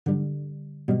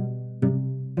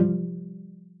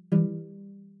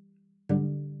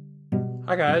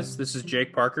Hi, guys. This is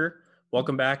Jake Parker.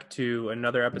 Welcome back to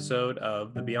another episode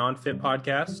of the Beyond Fit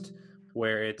podcast,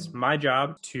 where it's my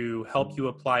job to help you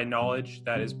apply knowledge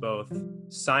that is both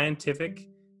scientific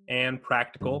and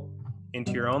practical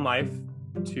into your own life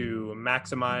to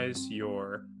maximize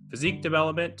your physique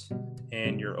development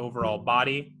and your overall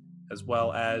body, as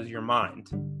well as your mind.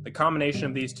 The combination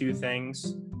of these two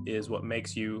things is what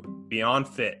makes you beyond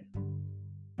fit.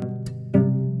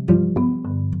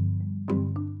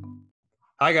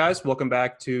 Hi, guys. Welcome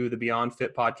back to the Beyond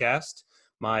Fit podcast.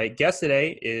 My guest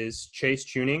today is Chase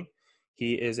Chewning.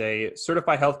 He is a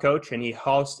certified health coach, and he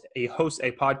hosts a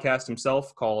podcast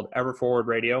himself called Ever Forward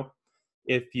Radio.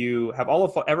 If you have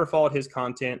ever followed his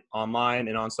content online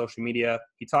and on social media,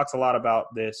 he talks a lot about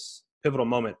this pivotal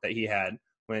moment that he had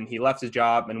when he left his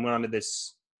job and went on to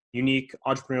this unique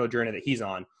entrepreneurial journey that he's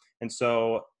on. And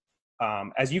so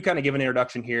as you kind of give an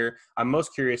introduction here, I'm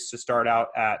most curious to start out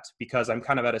because I'm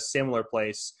kind of at a similar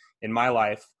place in my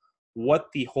life, what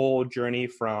the whole journey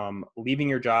from leaving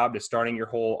your job to starting your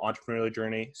whole entrepreneurial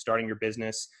journey, starting your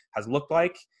business has looked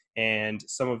like, and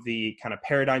some of the kind of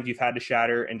paradigms you've had to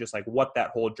shatter, and just like what that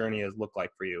whole journey has looked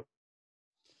like for you.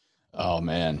 Oh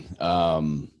man.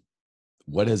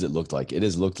 What has it looked like? It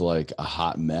has looked like a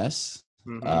hot mess.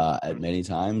 At many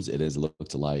times it has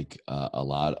looked like a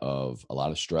lot of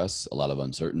stress, a lot of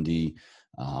uncertainty,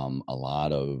 a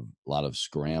lot of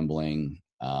scrambling.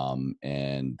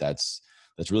 And that's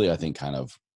really, I think, kind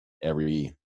of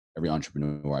every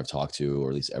entrepreneur I've talked to, or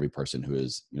at least every person who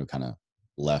has, kind of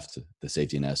left the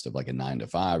safety nest of like a 9 to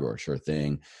 5 or a sure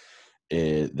thing.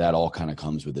 That all kind of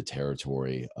comes with the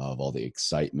territory of all the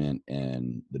excitement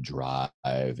and the drive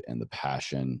and the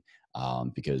passion,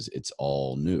 because it's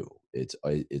all new. It's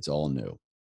all new.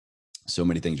 So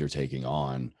many things you're taking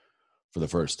on for the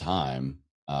first time.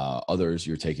 Others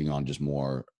you're taking on just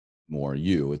more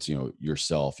you. It's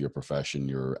yourself, your profession,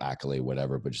 your accolade,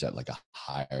 whatever, but just at like a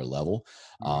higher level.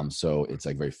 So it's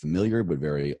like very familiar but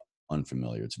very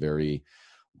unfamiliar. It's very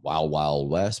wild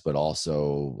west, but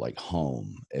also like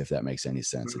home, if that makes any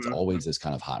sense. It's always this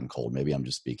kind of hot and cold. Maybe I'm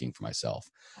just speaking for myself,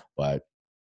 but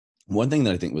one thing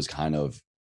that I think was kind of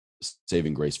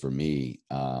saving grace for me,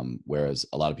 whereas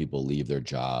a lot of people leave their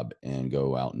job and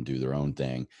go out and do their own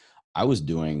thing, I was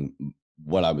doing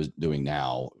what I was doing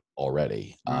now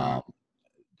already.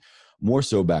 More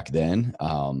so back then.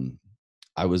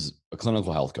 I was a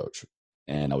clinical health coach,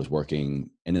 and I was working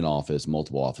in an office,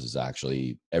 multiple offices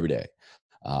actually, every day.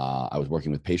 I was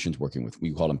working with patients,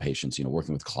 we call them patients,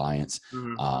 working with clients,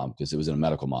 because it was in a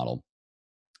medical model.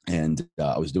 And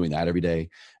I was doing that every day.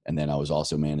 And then I was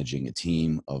also managing a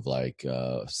team of like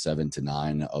 7 to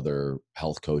 9 other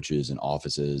health coaches and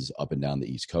offices up and down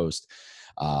the East Coast.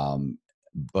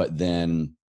 But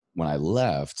then when I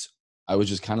left, I was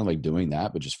just kind of like doing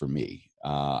that, but just for me.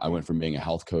 I went from being a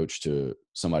health coach to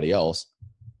somebody else,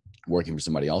 working for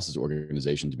somebody else's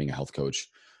organization, to being a health coach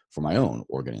for my own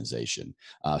organization.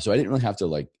 So I didn't really have to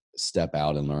like step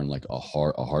out and learn like a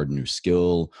hard new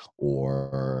skill,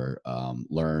 or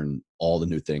learn all the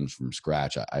new things from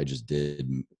scratch. I just did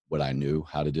what I knew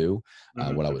how to do,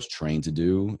 what I was trained to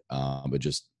do, but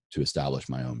just to establish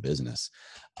my own business.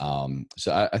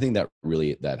 So I think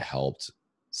that helped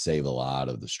save a lot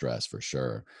of the stress for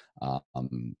sure.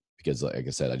 Because like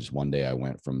I said, one day I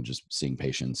went from just seeing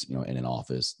patients, in an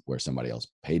office where somebody else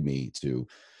paid me, to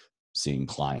seeing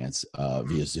clients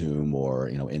via Zoom or,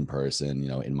 in person,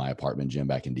 in my apartment gym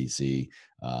back in DC,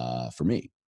 for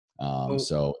me.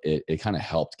 So it kind of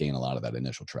helped gain a lot of that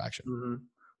initial traction.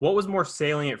 What was more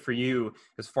salient for you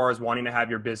as far as wanting to have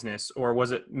your business, or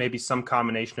was it maybe some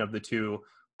combination of the two?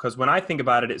 Because when I think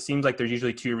about it, it seems like there's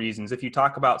usually two reasons. If you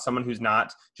talk about someone who's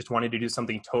not just wanting to do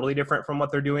something totally different from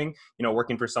what they're doing,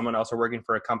 working for someone else or working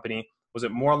for a company, was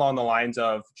it more along the lines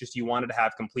of just you wanted to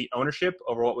have complete ownership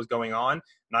over what was going on,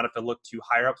 not have to look to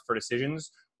higher ups for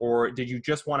decisions? Or did you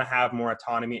just want to have more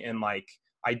autonomy and like,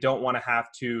 I don't want to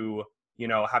have to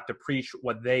preach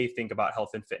what they think about health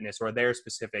and fitness, or their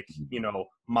specific,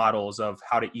 models of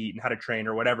how to eat and how to train,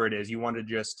 or whatever it is. You want to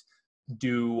just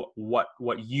do what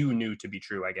you knew to be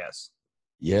true, I guess.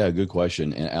 Yeah, good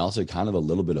question. And also kind of a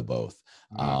little bit of both.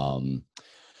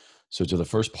 So to the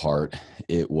first part,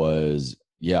 it was,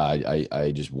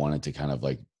 I just wanted to kind of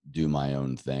like do my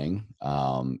own thing.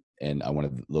 And I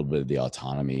wanted a little bit of the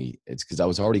autonomy. It's because I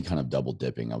was already kind of double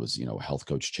dipping. I was, health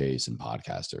coach Chase and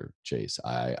podcaster Chase.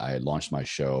 I had launched my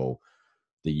show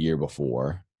the year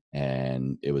before,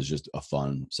 and it was just a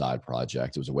fun side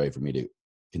project. It was a way for me to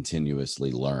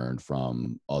continuously learn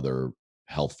from other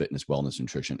health, fitness, wellness,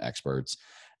 nutrition experts.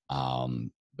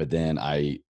 But then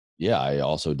I yeah, I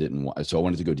also didn't want, so I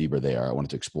wanted to go deeper there. I wanted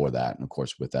to explore that. And of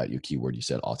course, with that, your keyword, you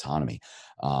said autonomy.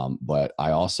 But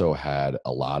I also had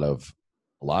a lot of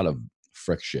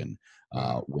friction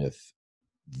with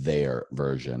their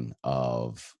version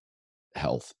of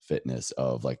health, fitness,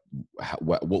 of like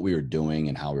what we were doing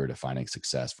and how we were defining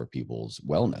success for people's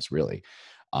wellness, really.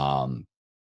 Um,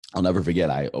 I'll never forget.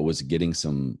 I was getting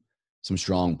some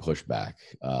strong pushback,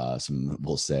 some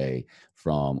we'll say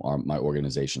from my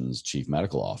organization's chief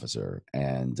medical officer,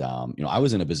 and I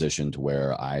was in a position to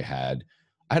where I had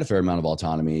a fair amount of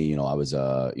autonomy. I was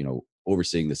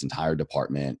overseeing this entire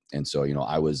department, and so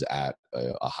I was at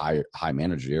a high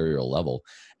managerial level,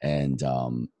 and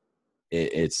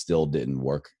it still didn't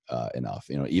work enough.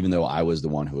 Even though I was the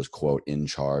one who was, quote, in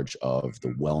charge of the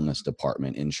wellness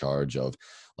department, in charge of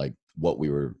like what we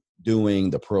were doing,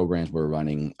 the programs we were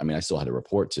running. I mean, I still had to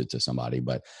report to somebody,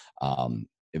 but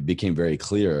it became very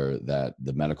clear that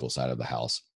the medical side of the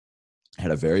house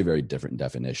had a very, very different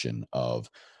definition of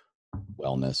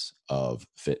wellness, of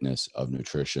fitness, of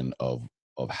nutrition, of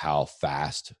how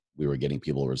fast we were getting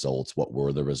people results, what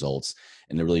were the results.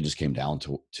 And it really just came down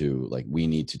to like, we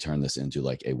need to turn this into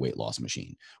like a weight loss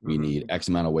machine. We need X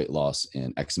amount of weight loss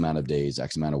in X amount of days,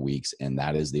 X amount of weeks. And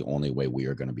that is the only way we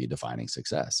are going to be defining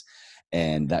success.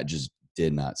 And that just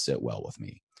did not sit well with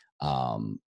me.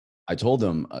 I told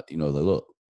them, look,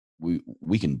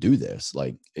 we can do this.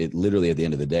 Like, it literally, at the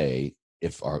end of the day,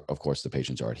 if of course the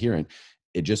patients are adherent,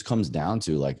 it just comes down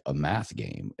to like a math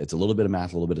game. It's a little bit of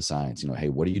math, a little bit of science. Hey,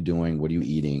 what are you doing? What are you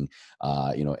eating?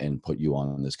 And put you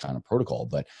on this kind of protocol.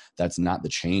 But that's not the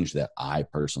change that I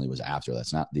personally was after.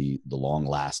 That's not the long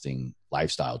lasting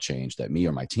lifestyle change that me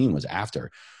or my team was after.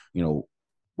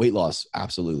 Weight loss,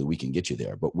 absolutely, we can get you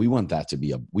there, but we wanted that to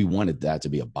be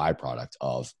a byproduct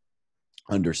of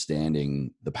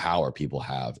understanding the power people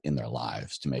have in their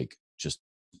lives to make just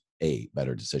a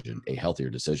better decision, a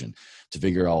healthier decision, to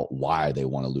figure out why they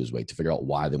want to lose weight, to figure out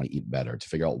why they want to eat better, to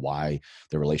figure out why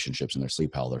their relationships and their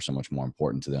sleep health are so much more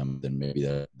important to them than maybe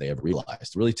they ever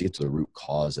realized, really to get to the root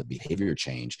cause of behavior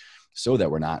change so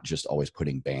that we're not just always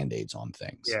putting Band-Aids on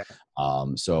things. Yeah.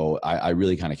 So I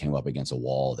really kind of came up against a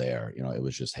wall there. It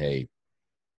was just, hey,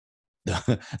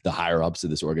 the higher ups of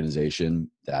this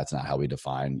organization, that's not how we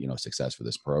define, success for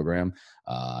this program.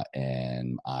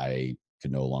 And I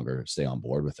could no longer stay on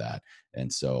board with that.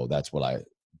 And so that's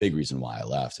big reason why I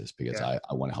left, is because I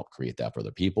want to help create that for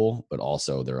other people, but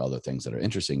also there are other things that are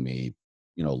interesting me,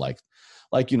 like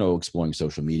exploring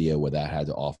social media, what that had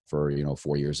to offer,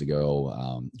 4 years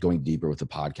ago, going deeper with the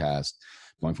podcast,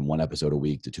 going from 1 episode a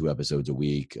week to 2 episodes a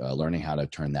week, learning how to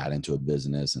turn that into a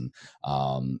business. And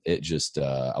it just,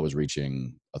 I was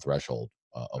reaching a threshold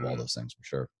of all those things for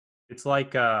sure. It's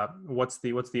like, what's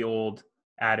the old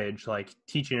adage, like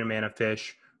teaching a man a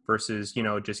fish versus,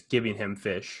 just giving him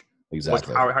fish.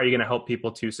 Exactly. How are you going to help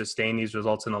people to sustain these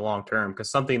results in the long term?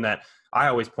 Because something that I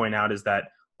always point out is that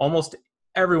almost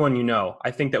everyone,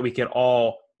 I think that we could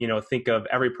all, think of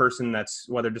every person that's,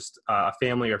 whether just a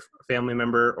family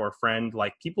member or friend,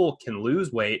 like people can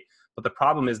lose weight, but the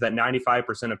problem is that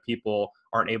 95% of people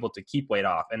aren't able to keep weight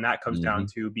off. And that comes down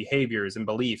to behaviors and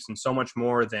beliefs and so much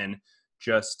more than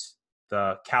just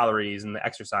the calories and the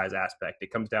exercise aspect.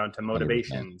 It comes down to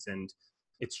motivations 100%. And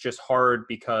it's just hard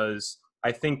because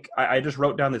I think I just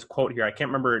wrote down this quote here. I can't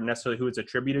remember necessarily who it's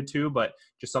attributed to, but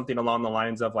just something along the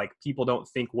lines of like, people don't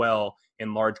think well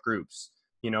in large groups,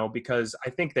 because I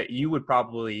think that you would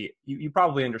probably, you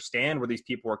probably understand where these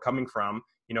people are coming from.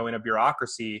 In a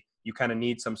bureaucracy, you kind of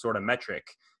need some sort of metric.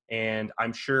 And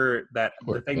I'm sure that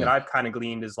the thing that I've kind of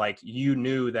gleaned is like, you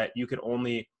knew that you could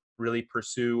only really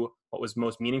pursue what was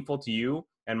most meaningful to you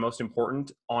and most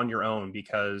important on your own,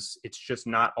 because it's just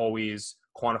not always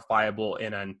quantifiable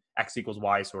in an X equals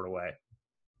Y sort of way.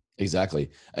 Exactly.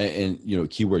 And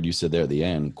keyword you said there at the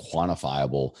end,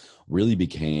 quantifiable, really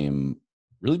became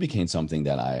something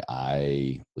that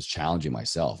I was challenging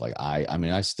myself. Like I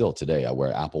mean, I still today, I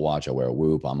wear Apple Watch, I wear a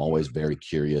Whoop. I'm always very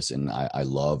curious, and I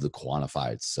love the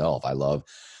quantify itself. I love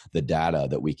the data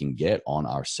that we can get on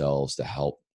ourselves to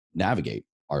help navigate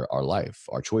our life,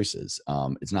 our choices.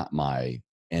 It's not my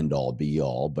end all be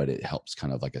all, but it helps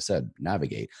kind of, like I said,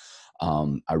 navigate.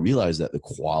 I realized that the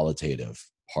qualitative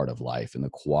part of life and the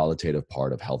qualitative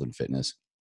part of health and fitness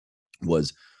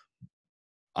was,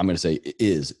 I'm going to say,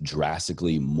 is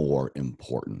drastically more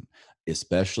important,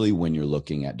 especially when you're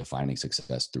looking at defining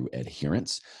success through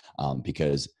adherence,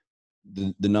 because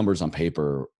the numbers on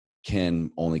paper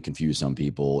can only confuse some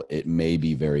people. It may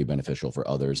be very beneficial for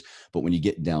others, but when you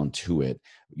get down to it,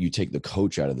 you take the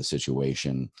coach out of the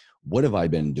situation. What have I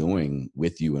been doing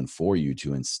with you and for you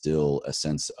to instill a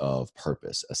sense of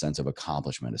purpose, a sense of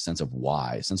accomplishment, a sense of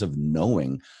why, a sense of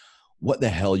knowing what the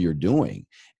hell you're doing?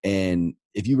 And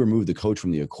if you remove the coach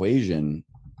from the equation,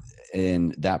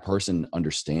 and that person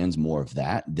understands more of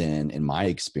that, then in my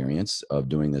experience of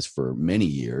doing this for many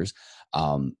years,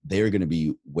 they're going to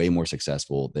be way more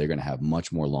successful. They're going to have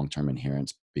much more long-term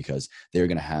adherence because they're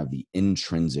going to have the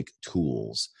intrinsic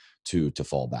tools to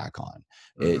fall back on.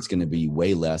 Mm-hmm. It's going to be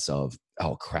way less of,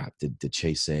 oh crap, did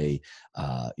Chase say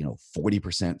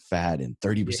 40% fat and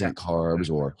 30%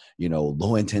 carbs, or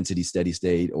low intensity steady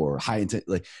state or high intensity?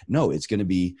 Like, no, it's going to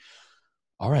be,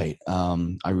 all right.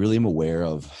 I really am aware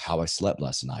of how I slept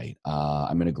last night.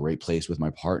 I'm in a great place with my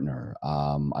partner.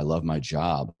 I love my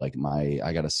job. Like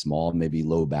I got a small, maybe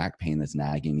low back pain that's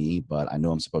nagging me, but I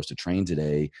know I'm supposed to train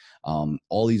today.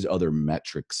 All these other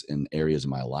metrics and areas of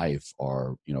my life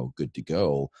are, good to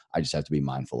go. I just have to be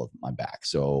mindful of my back.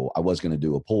 So I was going to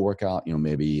do a pull workout,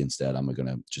 maybe instead I'm going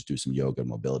to just do some yoga and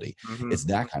mobility. Mm-hmm. It's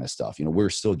that kind of stuff. We're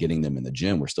still getting them in the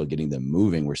gym. We're still getting them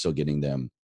moving. We're still getting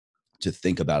them to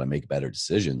think about and make better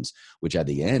decisions, which at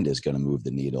the end is going to move the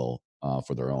needle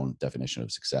for their own definition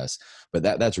of success. But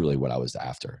that's really what I was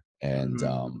after. And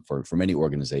for many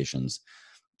organizations,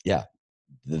 yeah,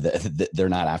 they're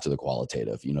not after the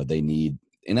qualitative. They need,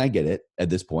 and I get it at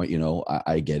this point.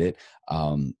 I get it.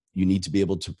 You need to be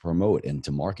able to promote and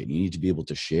to market. You need to be able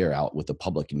to share out with the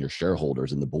public and your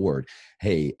shareholders and the board.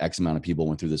 Hey, X amount of people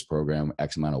went through this program,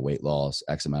 X amount of weight loss,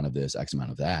 X amount of this, X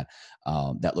amount of that.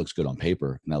 That looks good on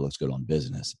paper and that looks good on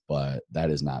business, but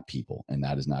that is not people, and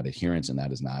that is not adherence, and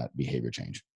that is not behavior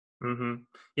change. Mm-hmm.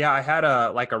 Yeah, I had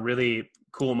a really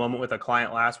cool moment with a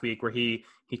client last week where he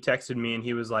texted me and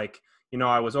he was like,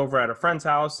 I was over at a friend's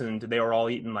house and they were all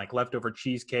eating like leftover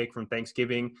cheesecake from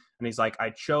Thanksgiving. And he's like, I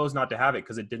chose not to have it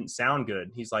because it didn't sound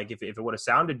good. He's like, if it would have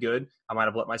sounded good, I might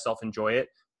have let myself enjoy it.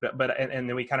 And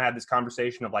then we kind of had this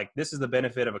conversation of like, this is the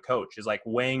benefit of a coach, is like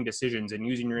weighing decisions and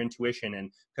using your intuition. And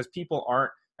because people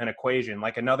aren't an equation.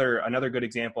 Like another good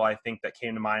example I think that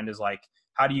came to mind is like,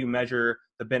 how do you measure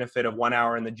the benefit of 1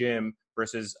 hour in the gym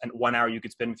versus 1 hour you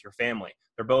could spend with your family?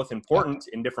 They're both important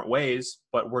in different ways,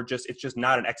 but it's just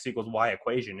not an X equals Y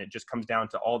equation. It just comes down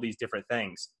to all these different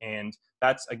things. And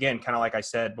that's, again, kind of like I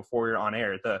said before you're on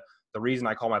air, the reason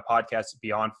I call my podcast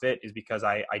Beyond Fit is because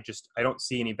I don't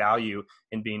see any value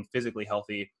in being physically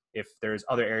healthy if there's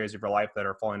other areas of your life that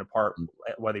are falling apart,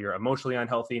 whether you're emotionally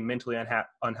unhealthy, mentally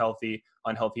unhealthy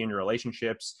in your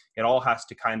relationships. It all has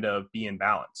to kind of be in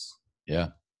balance. Yeah.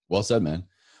 Well said, man.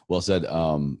 Well said.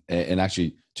 And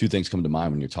actually, two things come to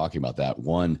mind when you're talking about that.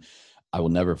 One, I will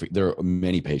never forget. There are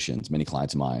many patients, many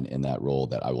clients of mine in that role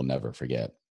that I will never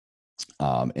forget.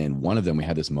 And one of them, we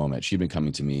had this moment. She'd been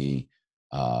coming to me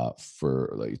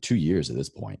for like 2 years at this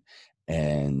point,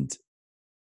 and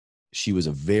she was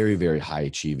a very, very high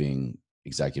achieving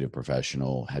executive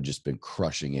professional, had just been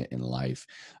crushing it in life,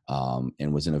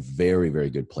 and was in a very, very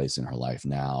good place in her life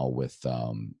now with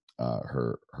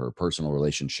her personal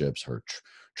relationships, her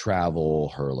travel,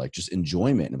 her like just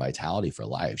enjoyment and vitality for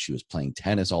life. She was playing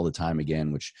tennis all the time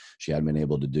again, which she hadn't been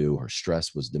able to do. Her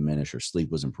stress was diminished, her sleep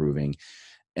was improving.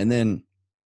 And then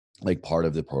like part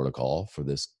of the protocol for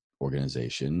this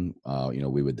organization,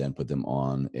 we would then put them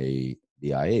on a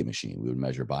BIA machine. We would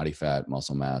measure body fat,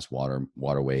 muscle mass, water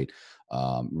weight,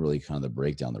 really kind of the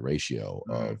breakdown, the ratio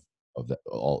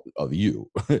of you,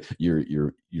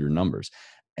 your numbers.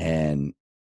 And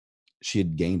she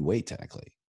had gained weight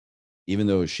technically, even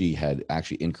though she had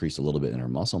actually increased a little bit in her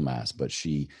muscle mass, but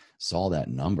she saw that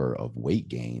number of weight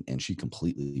gain and she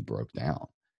completely broke down.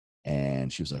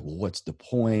 And she was like, well, what's the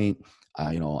point?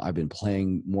 I've been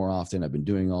playing more often. I've been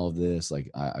doing all of this. Like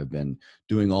I've been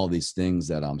doing all these things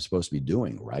that I'm supposed to be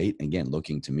doing. Right. Again,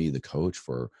 looking to me, the coach,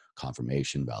 for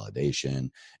confirmation,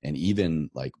 validation, and even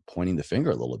like pointing the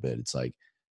finger a little bit. It's like,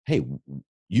 hey,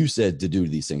 you said to do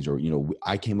these things, or,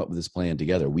 I came up with this plan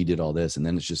together. We did all this. And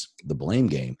then it's just the blame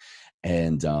game.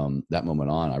 And that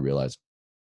moment on, I realized,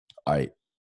 all right,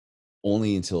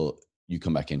 only until you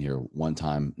come back in here one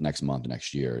time next month,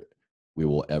 next year, we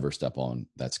will ever step on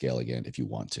that scale again if you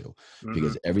want to,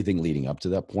 because everything leading up to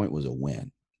that point was a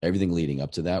win. Everything leading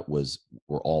up to that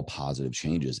were all positive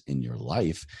changes in your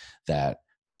life that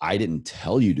I didn't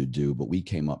tell you to do, but we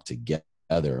came up together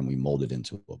and we molded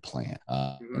into a plan.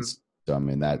 And so, I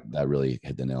mean, that really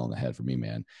hit the nail on the head for me,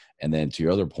 man. And then to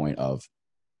your other point of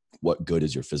what good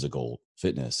is your physical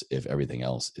fitness if everything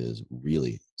else is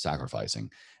really sacrificing?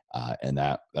 And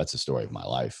that's the story of my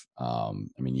life. I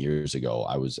mean, years ago,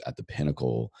 I was at the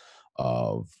pinnacle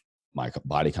of my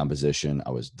body composition.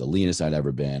 I was the leanest I'd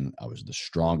ever been. I was the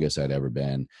strongest I'd ever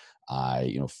been.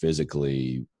 I,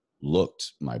 physically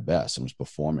looked my best and was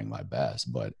performing my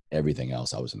best, but everything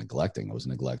else I was neglecting. I was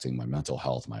neglecting my mental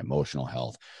health, my emotional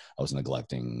health. I was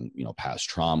neglecting, past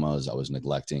traumas. I was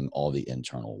neglecting all the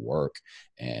internal work,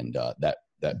 and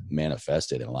that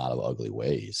manifested in a lot of ugly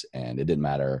ways. And it didn't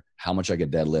matter how much I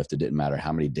could deadlift. It didn't matter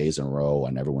how many days in a row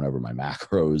I never went over my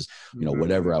macros,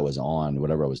 whatever I was on,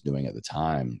 whatever I was doing at the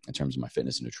time in terms of my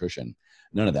fitness and nutrition,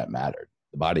 none of that mattered.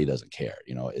 The body doesn't care.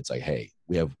 It's like, hey,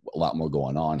 we have a lot more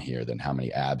going on here than how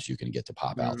many abs you can get to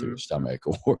pop out through your stomach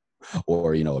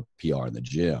or a PR in the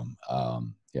gym.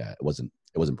 It wasn't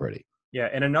pretty. Yeah.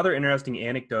 And another interesting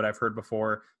anecdote I've heard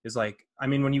before is like, I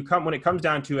mean, when it comes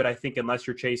down to it, I think unless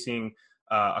you're chasing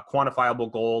a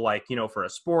quantifiable goal, like, for a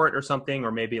sport or something,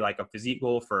 or maybe like a physique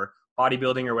goal for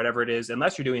bodybuilding or whatever it is,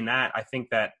 unless you're doing that, I think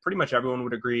that pretty much everyone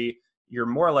would agree you're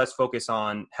more or less focused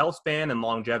on health span and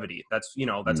longevity. That's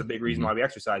a big reason why we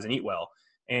exercise and eat well.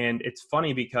 And it's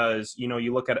funny because,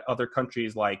 you look at other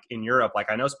countries like in Europe,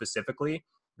 like I know specifically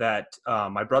that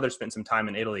my brother spent some time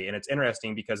in Italy, and it's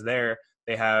interesting because there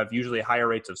they have usually higher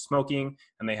rates of smoking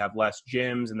and they have less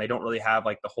gyms, and they don't really have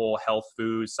like the whole health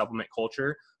food supplement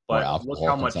culture. But look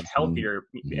how much healthier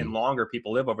and longer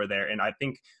people live over there. And I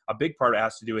think a big part of it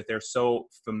has to do with they're so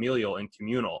familial and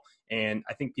communal. And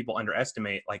I think people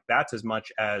underestimate like that's as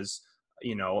much as,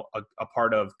 a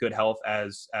part of good health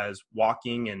as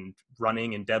walking and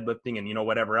running and deadlifting and,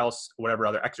 whatever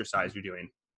other exercise you're doing.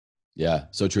 Yeah,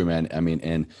 so true, man. I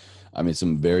mean,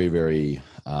 some very, very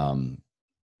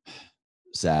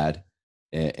sad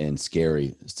and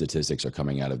scary statistics are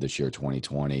coming out of this year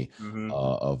 2020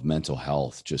 of mental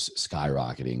health just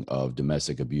skyrocketing, of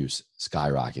domestic abuse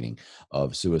skyrocketing,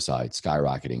 of suicide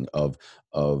skyrocketing, of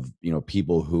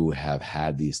people who have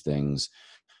had these things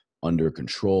under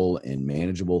control and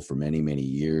manageable for many, many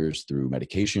years through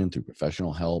medication, through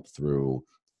professional help, through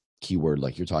keyword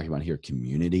like you're talking about here,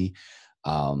 community.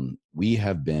 We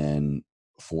have been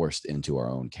forced into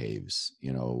our own caves,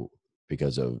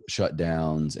 because of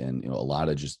shutdowns and a lot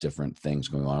of just different things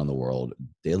going on in the world.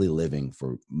 Daily living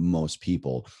for most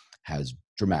people has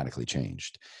dramatically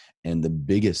changed. And the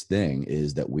biggest thing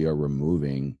is that we are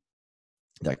removing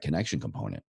that connection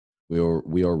component. We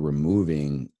are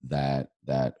removing that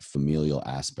familial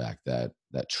aspect, that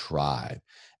tribe.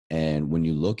 And when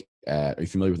you look at, are you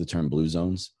familiar with the term blue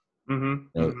zones?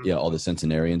 Yeah, all the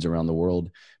centenarians around the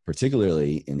world,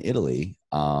 particularly in Italy,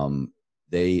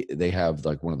 they have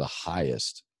like one of the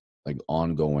highest like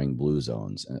ongoing blue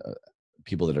zones,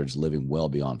 people that are just living well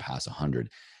beyond past 100.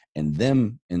 And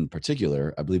them in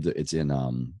particular, I believe that it's in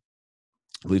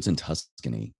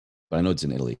Tuscany, but I know it's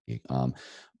in Italy.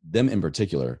 Them in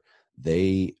particular,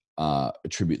 they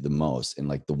attribute the most, and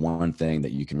like the one thing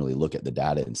that you can really look at the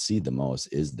data and see the most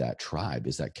is that tribe,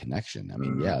 is that connection. I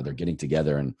mean, yeah, they're getting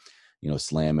together and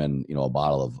slamming, a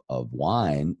bottle of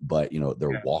wine, but,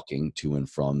 they're walking to and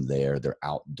from there. They're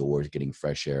outdoors getting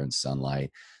fresh air and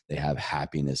sunlight. They have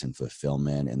happiness and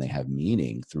fulfillment, and they have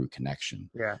meaning through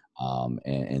connection. Yeah.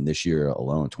 And this year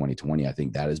alone, 2020, I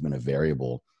think that has been a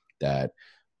variable that,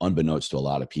 unbeknownst to a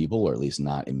lot of people, or at least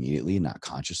not immediately, not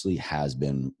consciously, has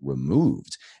been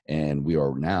removed. And we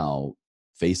are now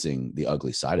facing the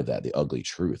ugly side of that, the ugly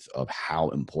truth of how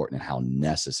important and how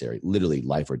necessary, literally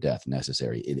life or death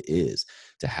necessary it is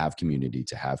to have community,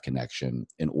 to have connection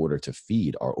in order to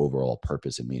feed our overall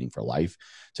purpose and meaning for life,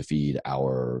 to feed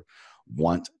our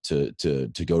want to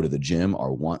go to the gym,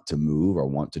 our want to move, our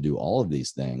want to do all of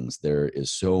these things. There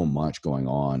is so much going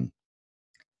on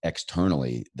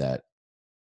externally that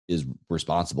is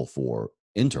responsible for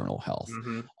internal health.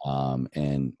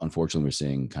 And unfortunately, we're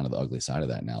seeing kind of the ugly side of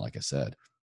that now, like I said.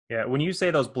 Yeah. When you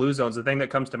say those blue zones, the thing that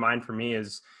comes to mind for me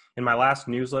is in my last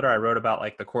newsletter, I wrote about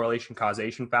like the correlation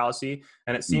causation fallacy.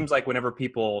 And it seems like whenever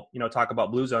people, talk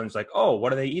about blue zones, like, oh, what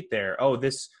do they eat there? Oh,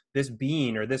 this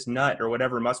bean or this nut or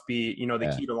whatever must be,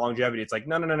 the key to longevity. It's like,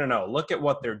 no. Look at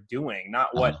what they're doing,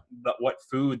 not what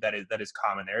food that is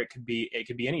common there. It could be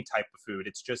any type of food.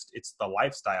 It's the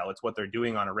lifestyle. It's what they're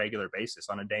doing on a regular basis,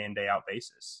 on a day in, day out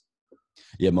basis.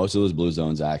 Yeah. Most of those blue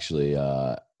zones actually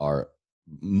are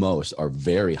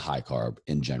very high carb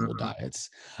in general diets,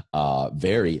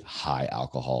 very high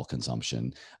alcohol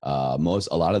consumption. A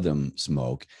lot of them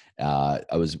smoke. I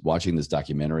was watching this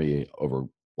documentary over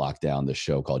lockdown, this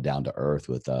show called Down to Earth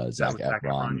with Zac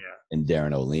Efron and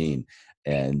Darren O'Lean.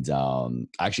 And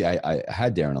actually, I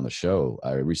had Darren on the show.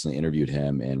 I recently interviewed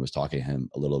him and was talking to him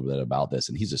a little bit about this.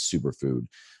 And he's a superfood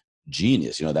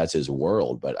genius, that's his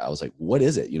world. But I was like, what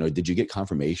is it? Did you get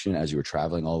confirmation as you were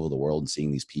traveling all over the world and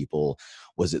seeing these people?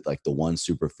 Was it like the one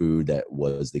superfood that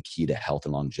was the key to health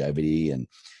and longevity? And,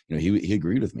 he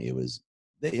agreed with me. It was,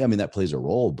 that plays a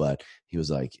role, but he was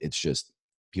like, it's just,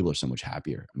 people are so much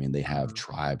happier. I mean, they have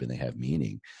tribe and they have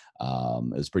meaning.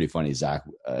 It was pretty funny. Zach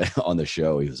on the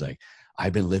show, he was like,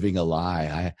 I've been living a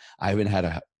lie. I haven't had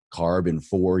a carb in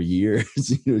 4 years,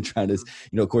 trying to,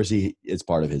 of course it's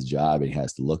part of his job and he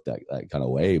has to look that kind of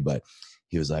way, but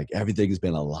he was like, everything's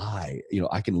been a lie.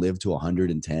 I can live to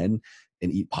 110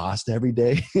 and eat pasta every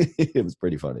day. It was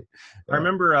pretty funny. I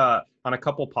remember on a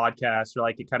couple podcasts, or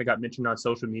like it kind of got mentioned on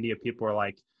social media, people were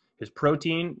like, is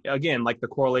protein, again, like the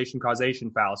correlation causation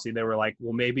fallacy. They were like,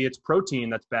 well, maybe it's protein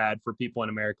that's bad for people in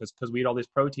America because we eat all this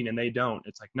protein and they don't.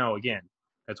 It's like, no, again,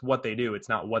 it's what they do. It's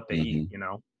not what they eat,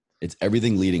 It's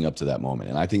everything leading up to that moment.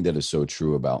 And I think that is so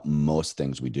true about most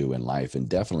things we do in life, and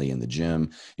definitely in the gym,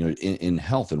 in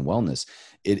health and wellness.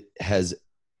 It has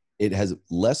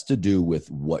less to do with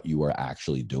what you are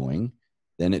actually doing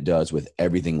than it does with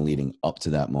everything leading up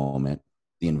to that moment,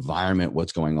 the environment,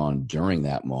 what's going on during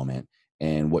that moment,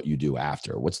 and what you do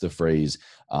after. What's the phrase?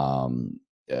 What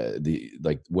are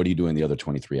you doing the other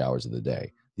 23 hours of the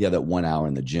day? Yeah, that 1 hour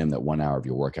in the gym, that 1 hour of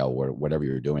your workout, whatever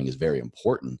you're doing is very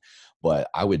important. But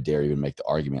I would dare even make the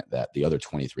argument that the other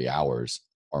 23 hours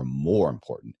are more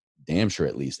important, damn sure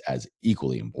at least as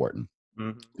equally important.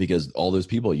 Because all those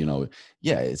people,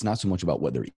 it's not so much about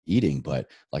what they're eating, but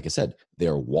like I said,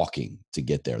 they're walking to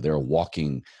get there. They're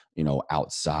walking,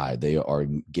 outside. They are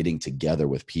getting together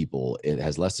with people. It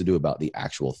has less to do about the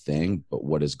actual thing, but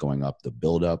what is going up, the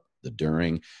buildup, the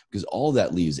during, because all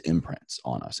that leaves imprints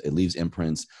on us. It leaves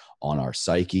imprints on our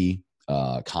psyche,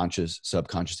 conscious,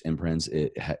 subconscious imprints.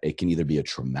 It can either be a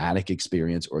traumatic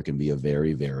experience or it can be a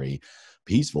very, very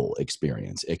peaceful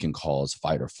experience. It can cause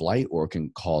fight or flight, or it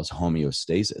can cause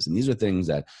homeostasis. And these are things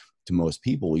that to most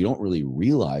people, you don't really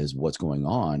realize what's going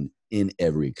on in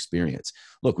every experience.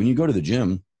 Look, when you go to the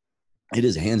gym, it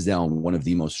is hands down one of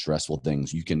the most stressful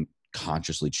things you can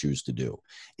consciously choose to do.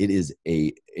 It is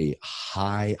a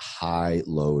high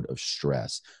load of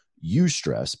stress.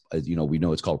 Stress, we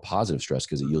know it's called positive stress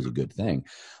because it yields a good thing,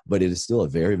 but it is still a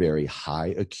very, very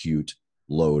high acute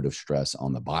load of stress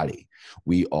on the body.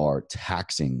 We are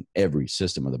taxing every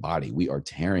system of the body. We are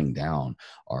tearing down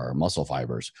our muscle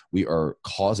fibers. We are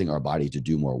causing our body to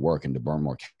do more work and to burn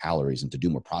more calories and to do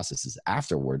more processes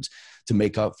afterwards to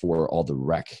make up for all the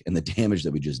wreck and the damage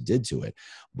that we just did to it.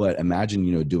 But imagine,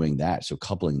 doing that. So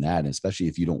coupling that, and especially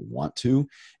if you don't want to,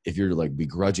 if you're like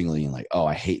begrudgingly and like, oh,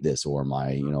 I hate this, or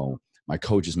my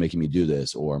coach is making me do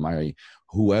this, or my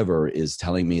whoever is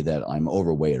telling me that I'm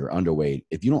overweight or underweight.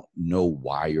 If you don't know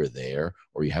why you're there,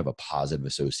 or you have a positive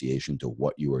association to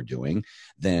what you are doing,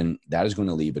 then that is going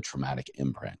to leave a traumatic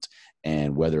imprint.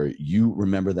 And whether you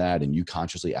remember that and you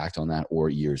consciously act on that, or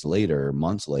years later,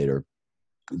 months later,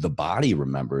 the body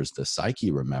remembers, the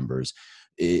psyche remembers,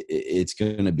 it's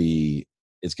going to be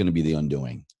the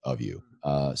undoing of you.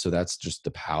 So that's just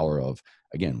the power of,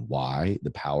 again, why,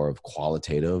 the power of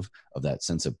qualitative, of that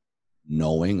sense of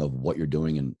knowing of what you're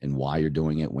doing and why you're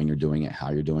doing it, when you're doing it, how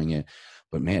you're doing it.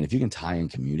 But man, if you can tie in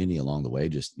community along the way,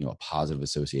 just, a positive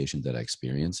association to that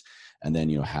experience, and then,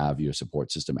 have your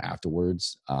support system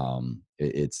afterwards,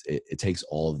 it takes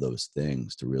all of those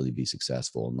things to really be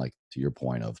successful. And like, to your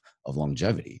point of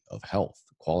longevity, of health,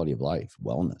 quality of life,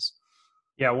 wellness.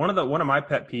 Yeah. One of my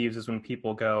pet peeves is when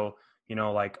people go,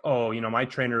 like, oh, my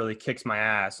trainer really kicks my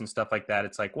ass and stuff like that.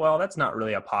 It's like, well, that's not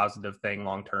really a positive thing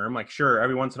long term. Like, sure,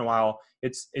 every once in a while,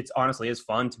 it's honestly is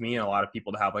fun to me and a lot of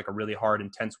people to have like a really hard,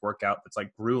 intense workout that's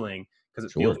like grueling because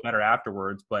it feels better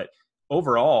afterwards. But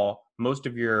overall, most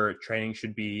of your training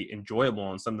should be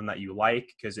enjoyable and something that you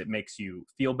like because it makes you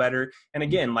feel better. And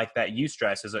again, like that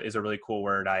eustress is a really cool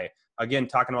word. Again,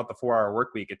 talking about the 4-hour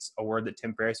work week, it's a word that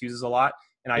Tim Ferriss uses a lot.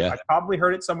 And I probably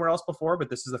heard it somewhere else before, but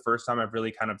this is the first time I've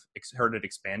really kind of heard it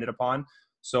expanded upon.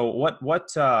 So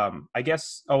I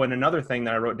guess, and another thing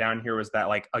that I wrote down here was that,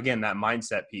 like, again, that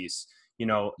mindset piece,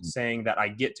 saying that I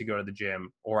get to go to the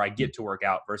gym or I get to work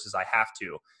out versus I have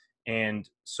to. And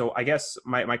so I guess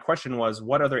my question was,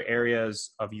 what other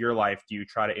areas of your life do you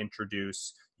try to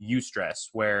introduce eustress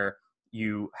where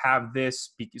you have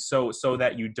this so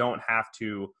that you don't have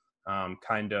to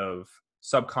kind of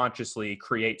subconsciously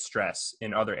create stress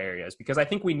in other areas? Because I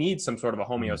think we need some sort of a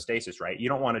homeostasis, right? You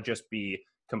don't want to just be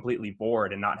completely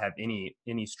bored and not have any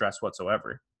stress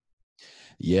whatsoever.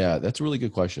 Yeah, that's a really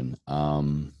good question. I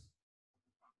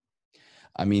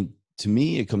mean, to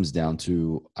me, it comes down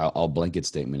to, I'll blanket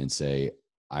statement and say,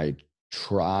 I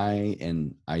try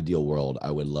in ideal world,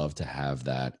 I would love to have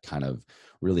that kind of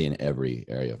really in every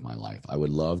area of my life. I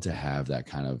would love to have that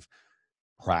kind of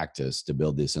practice to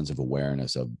build this sense of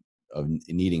awareness of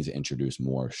needing to introduce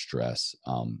more stress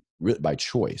by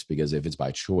choice. Because if it's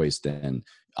by choice, then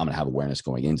I'm going to have awareness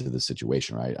going into the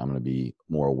situation, right? I'm going to be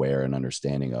more aware and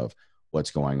understanding of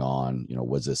what's going on. You know,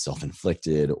 was this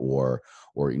self-inflicted, or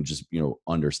just, you know,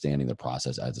 understanding the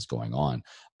process as it's going on.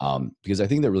 Because I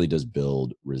think that really does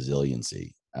build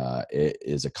resiliency. It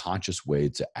is a conscious way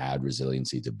to add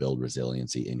resiliency, to build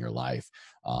resiliency in your life,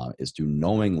 is to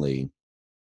knowingly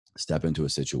step into a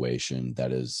situation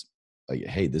that is like,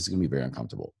 hey, this is going to be very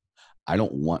uncomfortable. I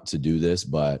don't want to do this,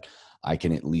 but I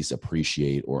can at least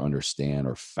appreciate or understand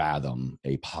or fathom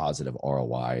a positive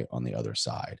ROI on the other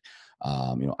side.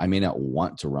 You know, I may not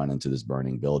want to run into this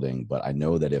burning building, but I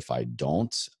know that if I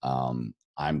don't,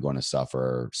 I'm going to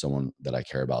suffer. Someone that I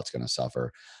care about is going to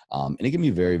suffer. And it can be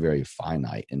very, very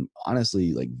finite. And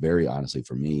honestly, like very honestly,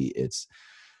 for me, it's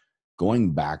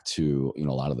going back to, you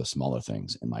know, a lot of the smaller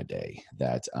things in my day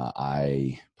that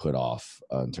I put off,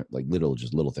 like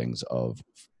just little things of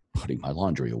putting my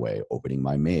laundry away, opening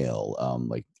my mail,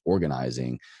 like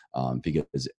organizing,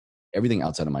 because everything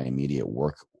outside of my immediate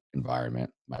work environment,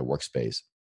 my workspace,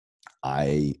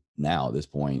 I now at this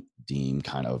point deem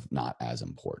kind of not as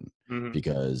important, Mm-hmm.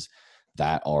 because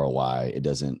that ROI, it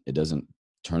doesn't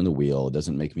turn the wheel. It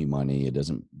doesn't make me money. It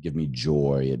doesn't give me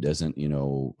joy. It doesn't, you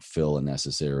know, fill a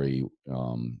necessary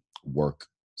work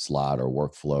slot or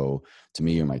workflow to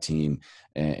me or my team.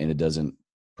 And it doesn't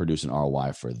produce an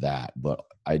ROI for that. But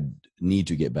I need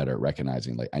to get better at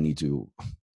recognizing, like, I need to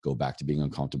go back to being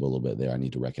uncomfortable a little bit there. I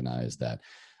need to recognize that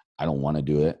I don't want to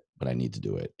do it, but I need to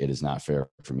do it. It is not fair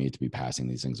for me to be passing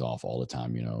these things off all the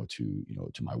time,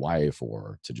 to my wife,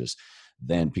 or to just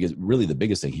then, because really the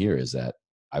biggest thing here is that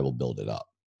I will build it up.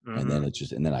 And Mm-hmm. then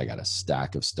and then I got a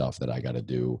stack of stuff that I got to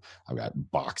do. I've got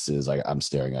boxes. I'm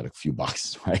staring at a few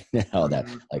boxes right now that,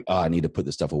 Mm-hmm. like, oh, I need to put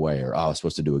this stuff away, or, oh, I was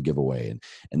supposed to do a giveaway.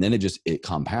 And then it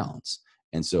compounds.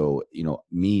 And so,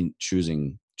 me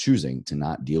choosing to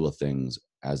not deal with things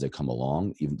as they come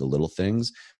along, even the little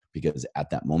things, because at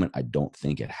that moment, I don't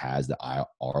think it has the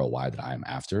ROI that I am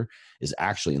after, is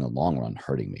actually in the long run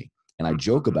hurting me. And I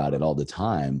joke about it all the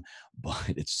time, but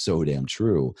it's so damn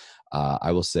true.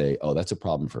 I will say, oh, that's a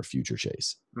problem for future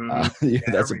Chase. Mm-hmm. Yeah, Yeah,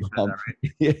 that's a everybody says problem.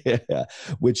 Yeah,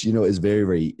 which, is it's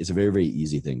a very, very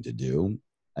easy thing to do.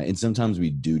 And sometimes we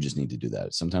do just need to do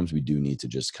that. Sometimes we do need to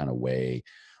just kind of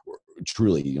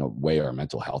truly, weigh our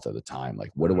mental health at the time.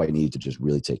 Like, what do I need to just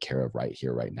really take care of right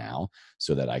here, right now,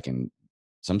 so that I can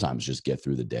sometimes just get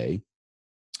through the day.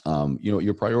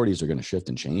 Your priorities are going to shift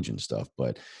and change and stuff,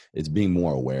 but it's being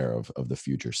more aware of the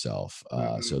future self,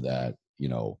 Mm-hmm. so that,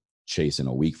 Chase in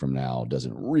a week from now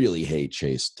doesn't really hate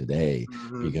Chase today,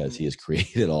 Mm-hmm. because he has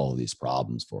created all of these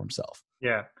problems for himself.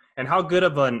 Yeah. And how good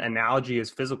of an analogy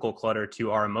is physical clutter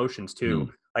to our emotions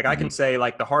too? Like I can Mm-hmm. say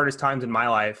like the hardest times in my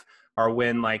life are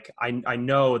when like I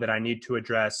know that I need to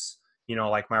address,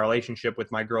 like my relationship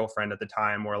with my girlfriend at the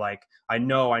time, where like I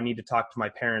know I need to talk to my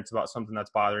parents about something that's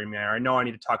bothering me, or I know I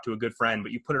need to talk to a good friend,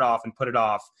 but you put it off and put it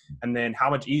off. And then how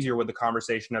much easier would the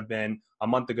conversation have been a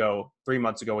month ago, 3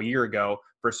 months ago, a year ago,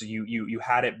 versus you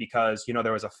had it because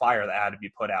there was a fire that had to be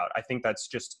put out. I think that's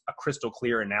just a crystal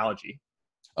clear analogy.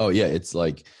 Oh yeah, it's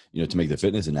like, to make the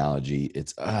fitness analogy,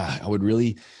 it's I would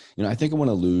really, I think I want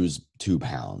to lose 2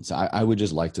 pounds. I would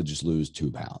just like to just lose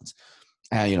 2 pounds.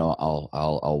 And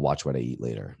I'll watch what I eat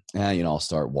later. And I'll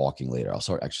start walking later. I'll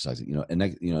start exercising. And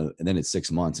then it's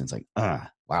 6 months, and it's like,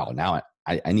 wow, now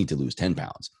I need to lose 10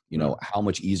 pounds. Mm-hmm. How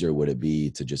much easier would it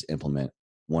be to just implement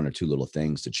one or two little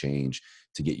things to change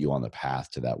to get you on the path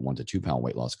to that 1 to 2 pound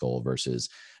weight loss goal, versus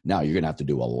now you're gonna have to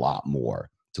do a lot more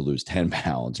to lose 10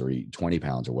 pounds or 20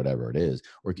 pounds or whatever it is,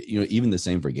 or even the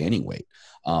same for gaining weight.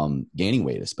 Gaining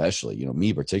weight, especially,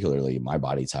 me particularly, my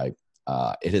body type,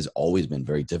 it has always been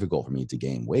very difficult for me to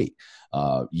gain weight.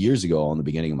 Years ago, in the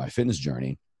beginning of my fitness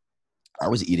journey, I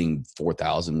was eating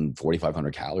 4,000,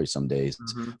 4,500 calories some days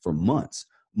Mm-hmm. for months,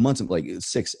 like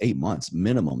 6, 8 months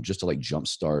minimum, just to like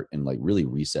jumpstart and like really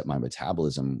reset my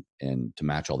metabolism and to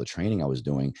match all the training I was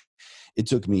doing. It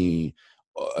took me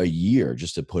a year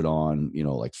just to put on,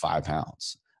 like 5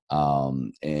 pounds.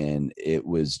 And it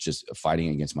was just fighting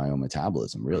against my own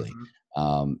metabolism, really.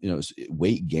 Mm-hmm.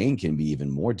 Weight gain can be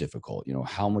even more difficult.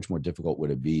 How much more difficult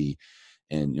would it be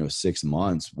in, 6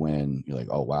 months, when you're like,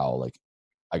 oh, wow, like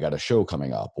I got a show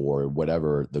coming up or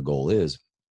whatever the goal is,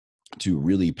 to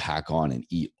really pack on and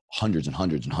eat hundreds and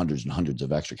hundreds and hundreds and hundreds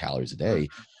of extra calories a day,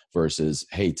 versus,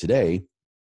 hey, today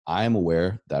I am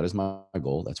aware that is my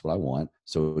goal. That's what I want.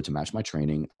 So to match my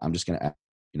training, I'm just going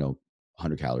to,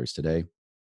 100 calories today,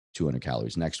 200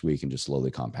 calories next week, and just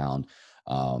slowly compound.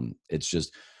 It's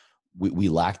just, we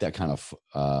lack that kind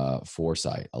of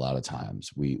foresight. A lot of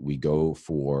times we go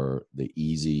for the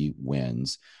easy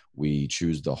wins. We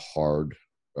choose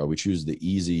the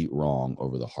easy wrong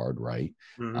over the hard right.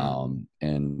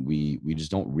 And we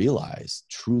just don't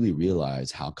truly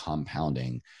realize how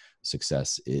compounding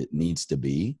success it needs to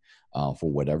be for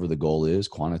whatever the goal is,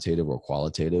 quantitative or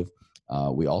qualitative.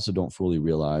 We also don't fully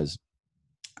realize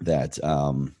that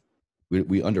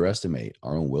we underestimate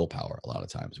our own willpower. A lot of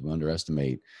times we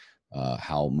underestimate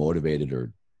how motivated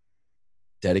or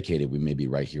dedicated we may be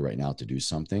right here, right now to do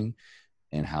something,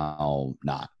 and how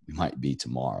not we might be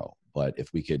tomorrow. But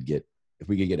if we could get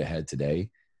ahead today,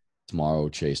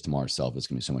 tomorrow's self is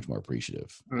going to be so much more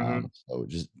appreciative. So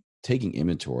just taking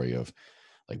inventory of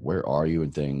like, where are you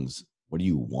in things? What do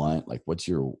you want? Like, what's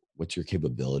your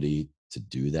capability to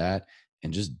do that?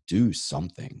 And just do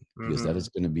something, because that is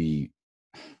going to be,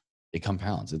 it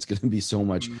compounds. It's going to be so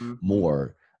much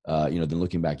more, than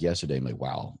looking back yesterday and like,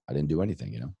 wow, I didn't do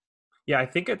anything, Yeah, I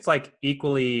think it's like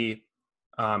equally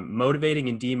motivating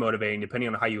and demotivating depending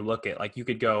on how you look at it. Like, you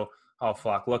could go, oh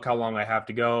fuck, look how long I have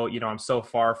to go. I'm so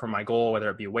far from my goal, whether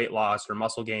it be weight loss or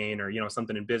muscle gain or,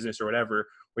 something in business or whatever,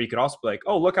 where you could also be like,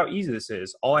 oh, look how easy this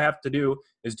is. All I have to do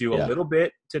is do a little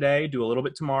bit today, do a little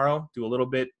bit tomorrow, do a little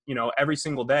bit, every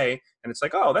single day. And it's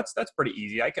like, oh, that's pretty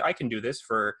easy. I can do this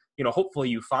for, hopefully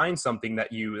you find something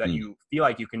that you feel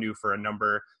like you can do for a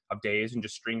number of days, and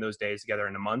just string those days together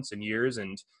into months and years.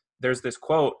 And there's this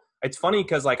quote. It's funny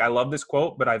because like I love this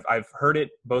quote, but I've heard it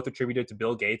both attributed to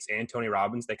Bill Gates and Tony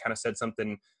Robbins. They kind of said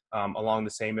something along the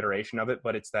same iteration of it,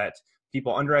 but it's that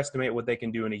people underestimate what they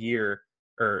can do in a year,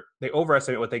 or they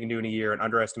overestimate what they can do in a year and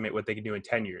underestimate what they can do in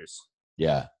 10 years.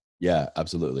 Yeah,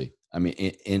 absolutely. I mean,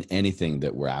 in anything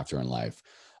that we're after in life,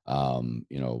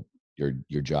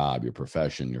 your job, your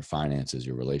profession, your finances,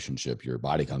 your relationship, your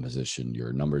body composition,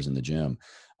 your numbers in the gym,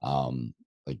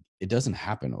 like it doesn't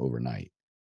happen overnight.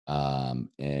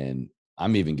 And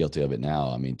I'm even guilty of it now.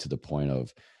 I mean, to the point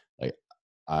of like,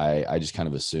 I just kind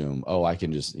of assume, oh, I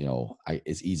can just,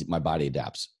 it's easy. My body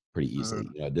adapts pretty easily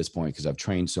at this point, because I've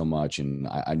trained so much and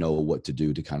I know what to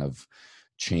do to kind of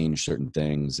change certain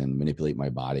things and manipulate my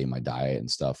body and my diet and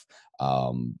stuff.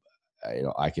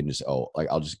 I can just,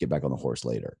 I'll just get back on the horse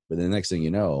later. But then the next thing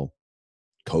you know,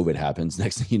 COVID happens.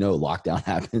 Next thing you know, lockdown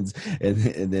happens.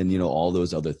 And then, all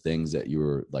those other things that you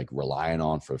were like relying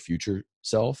on for future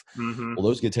self, well,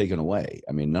 those get taken away.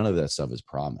 I mean, none of that stuff is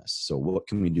promised. So what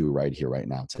can we do right here, right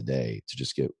now, today to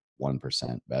just get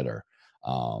 1% better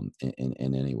in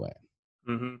any way?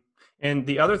 And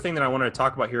the other thing that I wanted to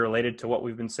talk about here related to what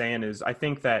we've been saying is, I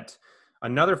think that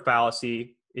another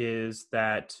fallacy is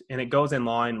that, and it goes in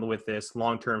line with this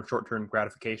long-term, short-term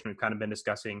gratification we've kind of been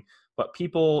discussing, but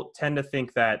people tend to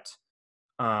think that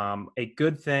a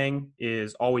good thing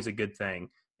is always a good thing.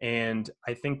 And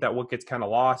I think that what gets kind of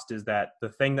lost is that the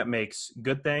thing that makes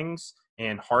good things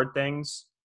and hard things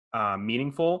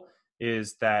meaningful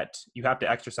is that you have to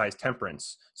exercise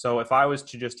temperance. So if I was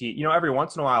to just eat, every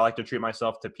once in a while, I like to treat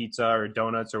myself to pizza or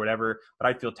donuts or whatever, but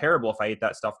I'd feel terrible if I ate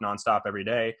that stuff nonstop every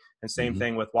day. And same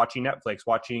thing with watching Netflix,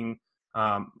 watching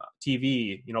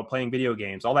TV, playing video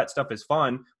games. All that stuff is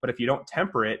fun, but if you don't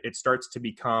temper it, it starts to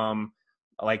become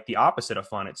like the opposite of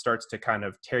fun. It starts to kind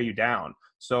of tear you down.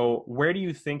 So where do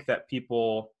you think that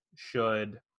people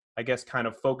should, I guess, kind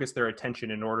of focus their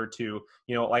attention in order to,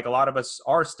 like a lot of us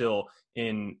are still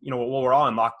in, well, we're all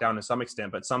in lockdown to some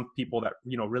extent, but some people that,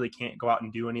 really can't go out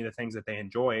and do any of the things that they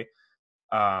enjoy.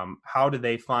 How do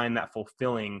they find that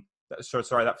fulfillment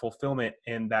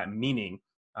and that meaning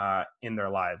in their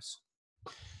lives?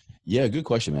 Yeah, good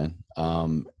question, man.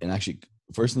 And actually,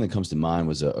 first thing that comes to mind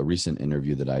was a recent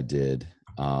interview that I did.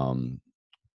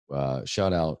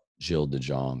 Shout out Jill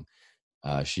DeJong.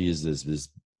 She is this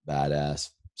badass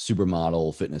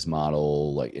supermodel, fitness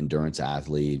model, like endurance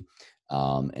athlete.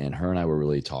 And her and I were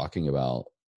really talking about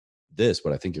this,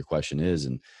 what I think your question is,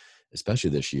 and especially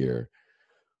this year,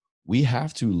 we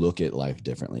have to look at life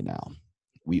differently now.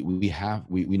 We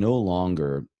no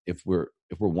longer, if we're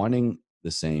wanting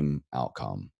the same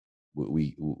outcome,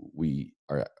 we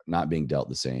are not being dealt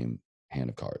the same hand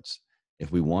of cards.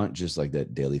 If we want just like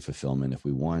that daily fulfillment, if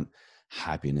we want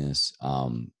happiness,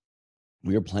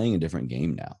 we are playing a different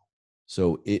game now.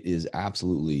 So it is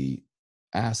absolutely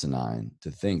asinine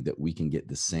to think that we can get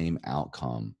the same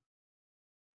outcome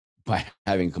by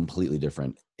having completely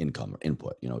different income or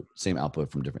input, same output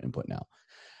from different input now.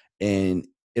 And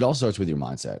it all starts with your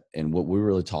mindset. And what we were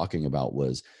really talking about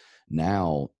was,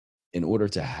 now, in order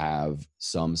to have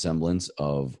some semblance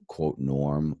of quote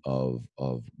norm of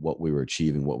what we were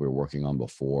achieving, what we were working on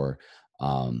before,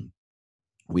 Um,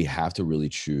 we have to really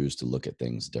choose to look at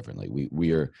things differently.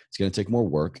 It's going to take more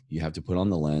work. You have to put on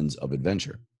the lens of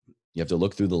adventure. You have to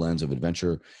look through the lens of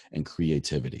adventure and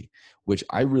creativity, which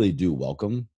I really do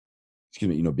welcome.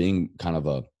 Excuse me, being kind of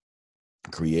a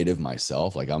creative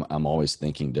myself, like I'm always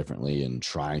thinking differently and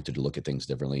trying to look at things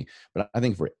differently. But I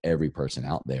think for every person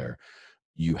out there,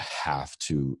 you have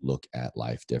to look at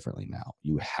life differently now.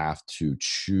 You have to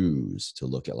choose to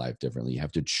look at life differently. You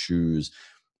have to choose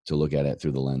to look at it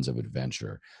through the lens of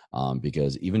adventure,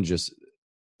 because even just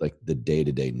like the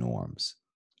day-to-day norms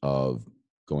of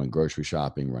going grocery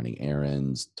shopping, running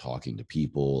errands, talking to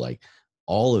people, like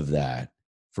all of that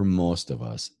for most of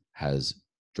us has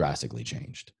drastically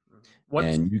changed. What's,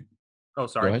 And you oh, go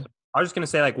sorry. ahead. I was just going to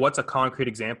say, like, what's a concrete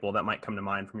example that might come to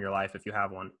mind from your life if you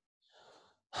have one?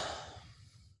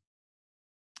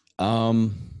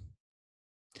 Um,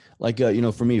 like,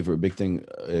 for me, for a big thing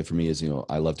for me is,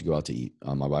 I love to go out to eat.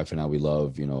 My wife and I, we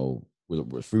love,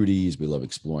 we're foodies. We love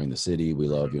exploring the city. We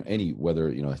love, whether,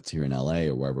 it's here in LA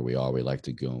or wherever we are, we like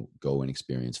to go and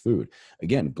experience food.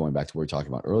 Again, going back to what we were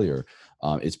talking about earlier,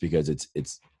 it's because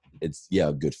it's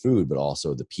yeah, good food, but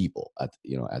also the people at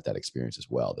that experience as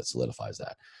well that solidifies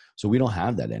that. So we don't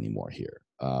have that anymore here.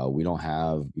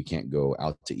 We can't go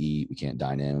out to eat. We can't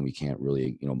dine in. We can't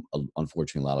really,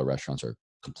 unfortunately, a lot of restaurants are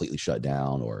completely shut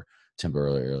down or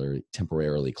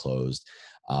temporarily closed.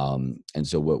 And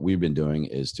so what we've been doing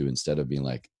is to, instead of being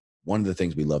like, one of the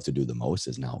things we love to do the most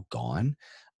is now gone.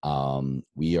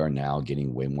 We are now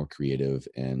getting way more creative,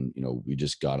 and we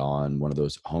just got on one of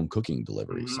those home cooking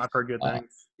deliveries. I've heard good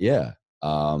things. Yeah.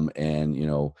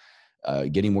 And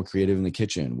getting more creative in the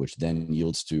kitchen, which then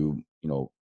yields to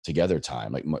together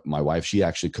time. Like my wife, she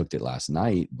actually cooked it last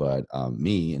night, but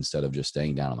me, instead of just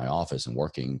staying down in my office and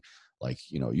working like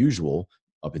usual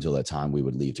up until that time we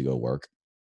would leave to go work,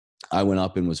 I went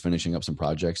up and was finishing up some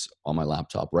projects on my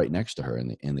laptop right next to her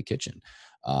in the kitchen.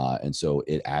 And so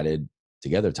it added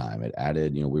together time. It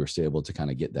added, we were still able to kind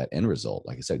of get that end result.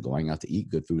 Like I said, going out to eat,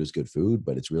 good food is good food,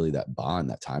 but it's really that bond,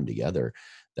 that time together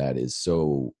that is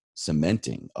so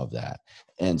cementing of that.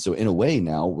 And so in a way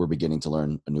now we're beginning to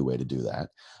learn a new way to do that.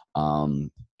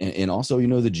 And also,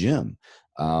 the gym.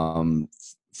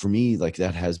 For me, like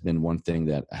that has been one thing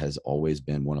that has always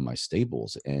been one of my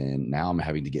staples. And now I'm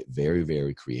having to get very,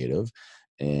 very creative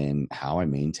in how I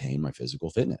maintain my physical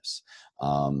fitness.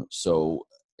 So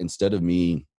instead of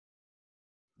me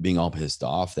being all pissed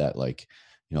off that like,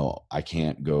 I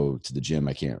can't go to the gym,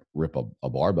 I can't rip a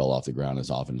barbell off the ground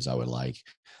as often as I would like.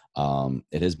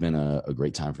 It has been a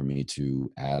great time for me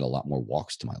to add a lot more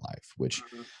walks to my life, which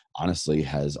honestly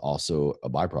has also a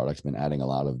byproduct been adding a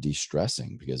lot of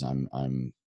de-stressing, because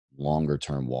I'm longer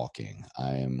term walking.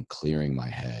 I am clearing my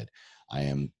head. I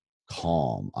am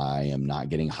calm. I am not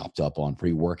getting hopped up on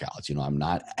pre-workouts. I'm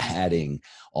not adding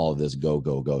all of this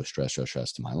go, stress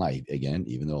to my life. Again,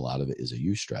 even though a lot of it is a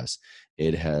eustress,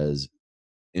 it has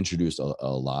introduced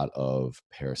a lot of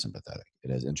parasympathetic.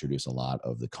 It has introduced a lot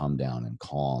of the come down and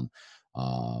calm,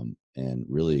 and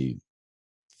really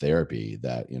therapy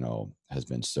that has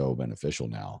been so beneficial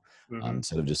now.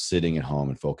 Instead of just sitting at home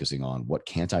and focusing on what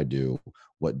can't I do,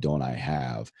 what don't I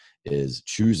have, is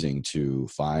choosing to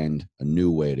find a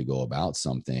new way to go about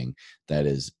something that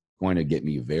is going to get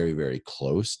me very, very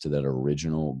close to that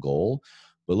original goal.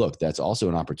 But look, that's also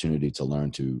an opportunity to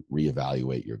learn to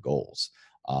reevaluate your goals,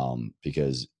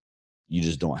 because you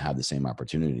just don't have the same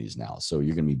opportunities now. So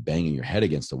you're going to be banging your head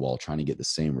against the wall trying to get the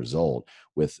same result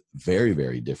with very,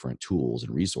 very different tools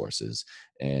and resources.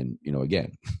 And,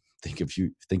 again, think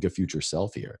of future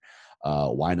self here.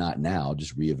 Why not now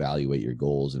just reevaluate your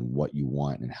goals and what you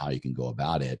want and how you can go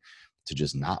about it to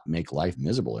just not make life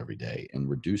miserable every day and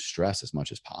reduce stress as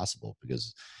much as possible,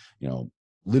 because,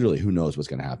 literally who knows what's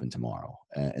going to happen tomorrow.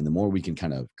 And the more we can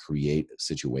kind of create a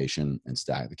situation and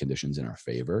stack the conditions in our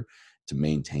favor to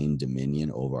maintain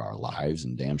dominion over our lives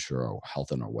and damn sure our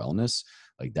health and our wellness,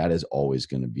 like that is always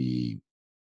going to be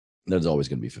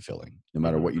fulfilling, no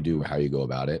matter what you do or how you go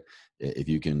about it. If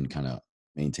you can kind of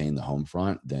maintain the home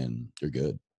front, then you're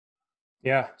good.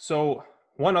 Yeah. So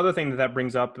one other thing that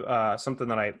brings up, something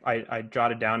that I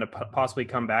jotted down to possibly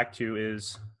come back to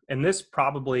is, and this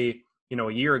probably, a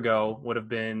year ago would have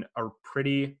been a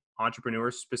pretty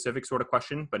entrepreneur specific sort of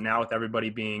question, but now with everybody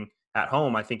being at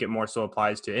home, I think it more so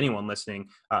applies to anyone listening,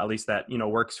 at least that,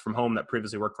 works from home, that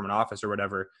previously worked from an office or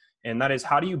whatever. And that is,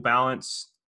 how do you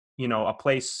balance, a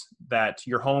place that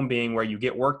your home being where you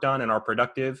get work done and are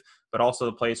productive, but also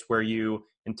the place where you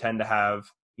intend to have,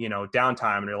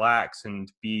 downtime and relax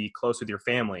and be close with your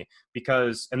family?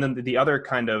 Because, and then the other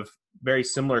kind of very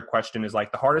similar question is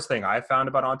like, the hardest thing I've found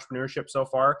about entrepreneurship so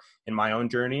far in my own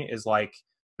journey is like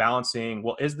balancing,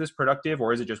 well, is this productive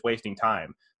or is it just wasting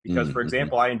time? Because, for Mm-hmm.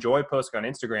 example, I enjoy posting on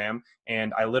Instagram,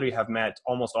 and I literally have met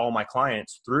almost all my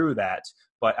clients through that.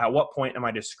 But at what point am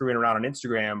I just screwing around on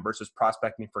Instagram versus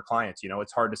prospecting for clients?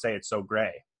 It's hard to say. It's so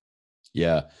gray.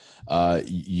 Yeah.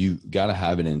 You got to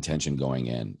have an intention going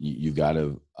in. You've got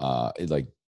to, like,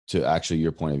 to actually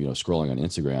your point of, scrolling on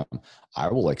Instagram, I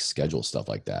will like schedule stuff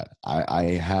like that. I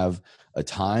have a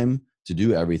time to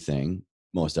do everything,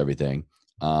 most everything.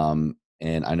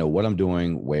 And I know what I'm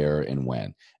doing, where, and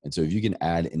when. And so if you can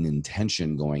add an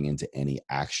intention going into any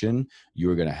action,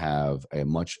 you're going to have a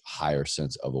much higher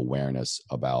sense of awareness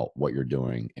about what you're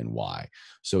doing and why.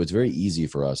 So it's very easy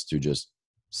for us to just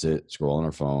sit, scroll on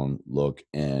our phone, look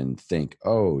and think,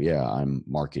 oh yeah, I'm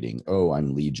marketing. Oh,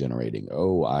 I'm lead generating.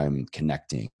 Oh, I'm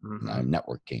connecting. Mm-hmm. I'm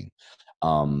networking.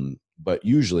 But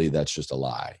usually that's just a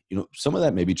lie. Some of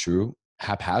that may be true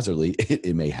haphazardly.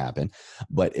 It may happen,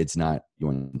 but it's not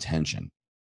your intention.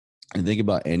 And think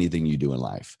about anything you do in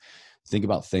life. Think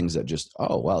about things that just,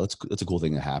 oh, wow, that's a cool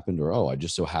thing that happened. Or, oh, I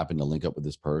just so happened to link up with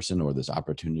this person, or this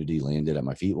opportunity landed at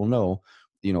my feet. Well, no,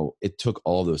 it took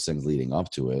all those things leading up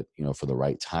to it, for the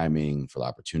right timing, for the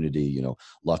opportunity.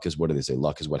 Luck is, what do they say?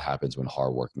 Luck is what happens when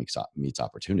hard work meets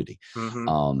opportunity.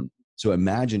 Mm-hmm. So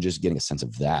imagine just getting a sense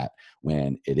of that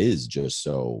when it is just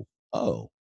so, oh,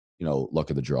 luck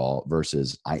of the draw,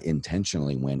 versus I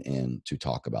intentionally went in to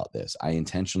talk about this. I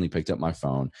intentionally picked up my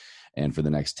phone, and for the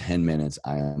next 10 minutes,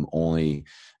 I am only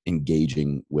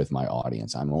engaging with my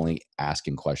audience. I'm only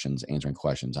asking questions, answering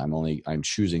questions. I'm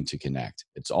choosing to connect.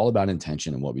 It's all about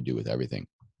intention and what we do with everything.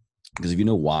 Because if you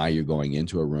know why you're going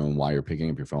into a room, why you're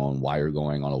picking up your phone, why you're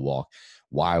going on a walk,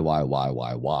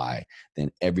 why,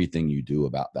 then everything you do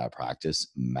about that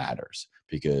practice matters,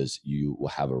 because you will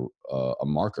have a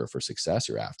marker for success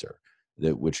you're after,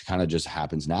 which kind of just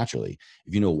happens naturally.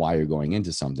 If you know why you're going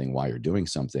into something, why you're doing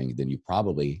something, then you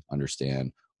probably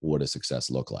understand what does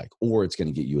success look like, or it's going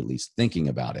to get you at least thinking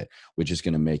about it, which is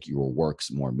going to make your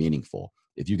works more meaningful.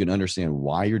 If you can understand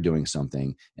why you're doing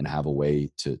something and have a way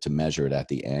to measure it at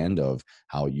the end of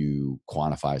how you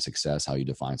quantify success, how you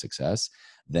define success,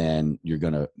 then you're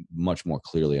going to much more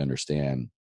clearly understand,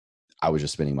 I was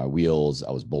just spinning my wheels,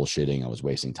 I was bullshitting, I was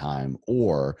wasting time,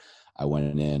 or I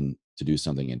went in to do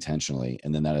something intentionally.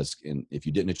 And then if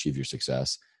you didn't achieve your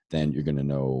success, then you're going to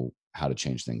know how to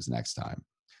change things next time.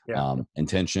 Yeah.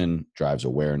 Intention drives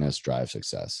awareness, drives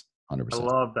success. I 100%.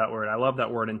 love that word. I love that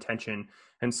word, intention.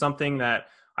 And something that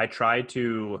I try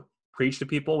to preach to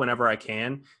people whenever I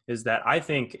can is that I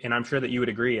think, and I'm sure that you would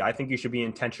agree, I think you should be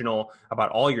intentional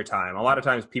about all your time. A lot of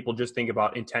times people just think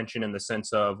about intention in the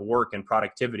sense of work and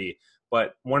productivity.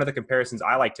 But one of the comparisons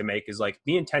I like to make is like,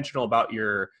 be intentional about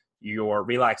your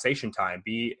relaxation time,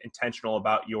 be intentional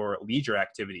about your leisure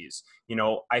activities.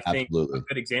 I think a Absolutely.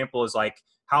 good example is like,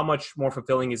 how much more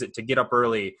fulfilling is it to get up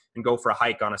early and go for a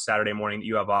hike on a Saturday morning that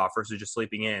you have off versus just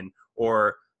sleeping in?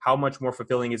 Or how much more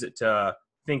fulfilling is it to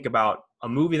think about a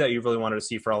movie that you've really wanted to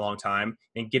see for a long time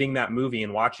and getting that movie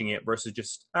and watching it versus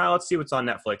just, let's see what's on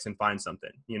Netflix and find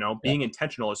something. Yeah. Being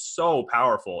intentional is so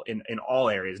powerful in all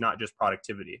areas, not just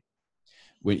productivity.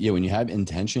 When you have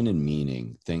intention and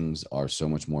meaning, things are so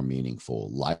much more meaningful.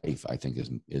 Life, I think,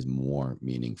 is more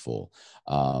meaningful.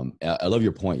 I love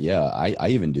your point. Yeah, I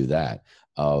even do that,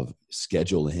 of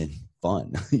schedule in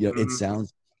fun. It Mm-hmm.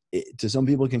 sounds, to some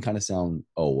people, it can kind of sound,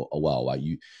 oh well,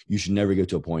 you should never get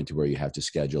to a point to where you have to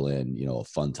schedule in, a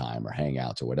fun time or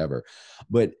hangouts or whatever.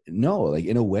 But no, like,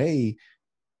 in a way,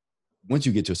 once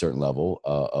you get to a certain level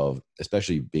of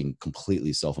especially being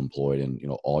completely self-employed, and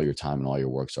all your time and all your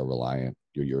works are reliant,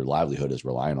 your livelihood is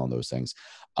reliant on those things,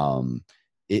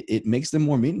 it makes them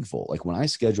more meaningful. Like when I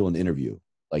schedule an interview,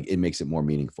 like, it makes it more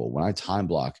meaningful. When I time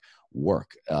block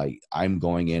work, I'm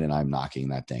going in and I'm knocking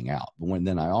that thing out. But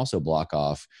then I also block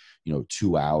off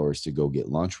 2 hours to go get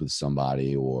lunch with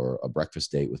somebody, or a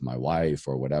breakfast date with my wife,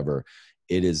 or whatever,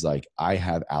 it is like I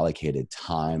have allocated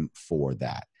time for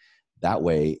that. That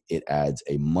way, it adds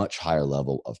a much higher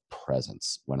level of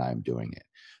presence when I'm doing it.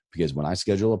 Because when I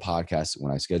schedule a podcast,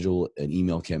 when I schedule an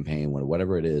email campaign,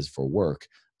 whatever it is for work,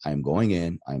 I'm going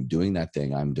in, I'm doing that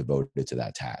thing, I'm devoted to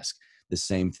that task. The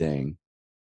same thing,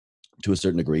 to a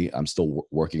certain degree, I'm still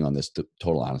working on this,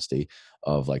 total honesty,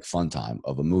 of like fun time,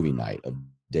 of a movie night, of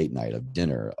date night, of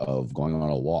dinner, of going on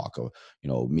a walk, or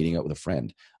meeting up with a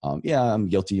friend. Yeah, I'm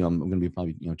guilty. I'm going to be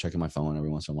probably checking my phone every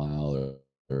once in a while,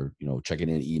 or checking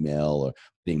an email, or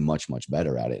being much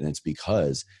better at it. And it's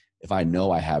because if I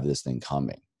know I have this thing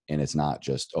coming, and it's not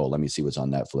just, oh, let me see what's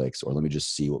on Netflix, or let me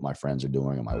just see what my friends are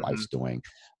doing or my Mm-hmm. wife's doing.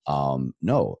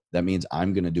 No, that means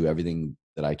I'm going to do everything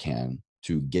that I can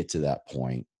to get to that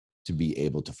point, to be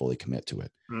able to fully commit to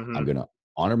it. Mm-hmm. I'm going to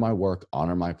honor my work,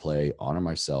 honor my play, honor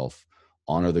myself,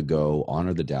 honor the go,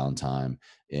 honor the downtime.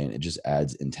 And it just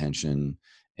adds intention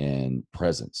and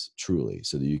presence truly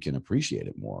so that you can appreciate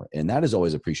it more. And that is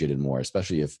always appreciated more,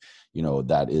 especially if,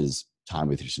 that is time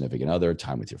with your significant other,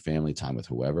 time with your family, time with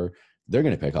whoever. They're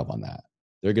going to pick up on that.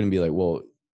 They're going to be like, well,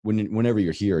 whenever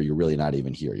you're here, you're really not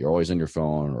even here. You're always on your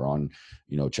phone or on,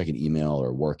 checking email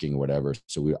or working or whatever.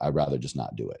 So I'd rather just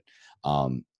not do it.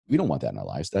 We don't want that in our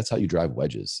lives. That's how you drive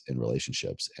wedges in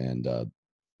relationships. And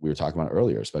we were talking about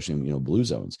earlier, especially in, blue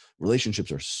zones,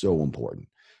 relationships are so important.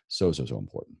 So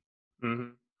important. Mm-hmm.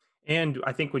 And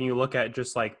I think when you look at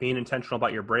just like being intentional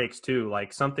about your breaks too,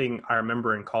 like something I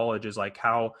remember in college is like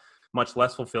how much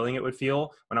less fulfilling it would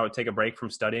feel when I would take a break from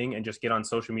studying and just get on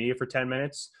social media for 10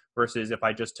 minutes versus if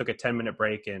I just took a 10-minute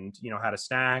break and, had a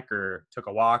snack or took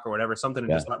a walk or whatever, something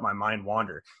to just let my mind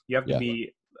wander. You have to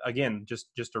be, again,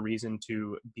 just a reason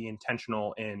to be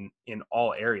intentional in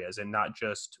all areas and not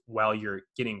just while you're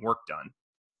getting work done.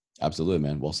 Absolutely,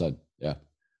 man. Well said. Yeah.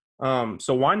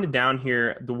 So winding down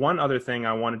here, the one other thing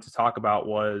I wanted to talk about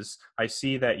was I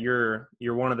see that you're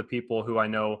one of the people who I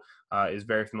know is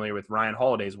very familiar with Ryan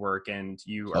Holiday's work, and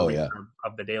you are reader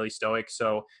of the Daily Stoic.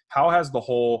 So how has the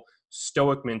whole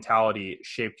Stoic mentality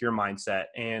shaped your mindset,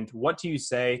 and what do you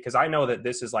say? Because I know that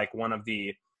this is like one of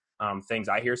the things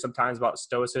I hear sometimes about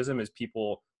Stoicism is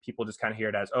people just kind of hear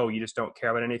it as, oh, you just don't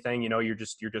care about anything, you're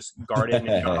just guarded and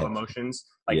you don't have emotions.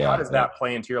 Like, how does that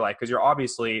play into your life? Because you're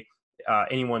obviously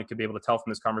anyone could be able to tell from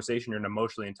this conversation you're an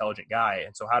emotionally intelligent guy.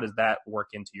 And so how does that work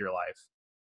into your life?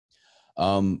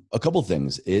 A couple of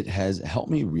things. It has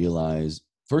helped me realize,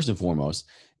 first and foremost,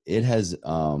 it has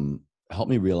helped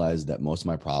me realize that most of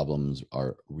my problems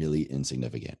are really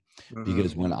insignificant.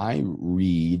 Because when I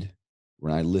read,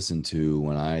 when I listen to,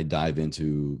 when I dive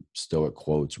into Stoic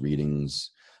quotes,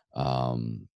 readings,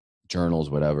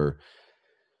 journals, whatever,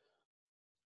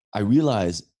 I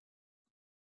realize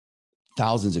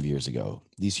thousands of years ago,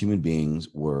 these human beings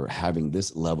were having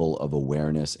this level of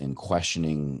awareness and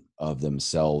questioning of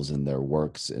themselves and their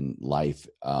works and life,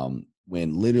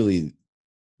 when literally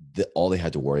all they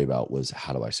had to worry about was,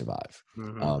 how do I survive?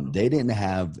 They didn't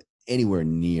have anywhere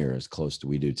near as close to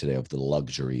we do today of the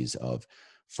luxuries of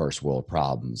first world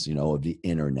problems, of the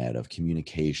internet, of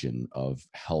communication, of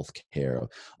healthcare,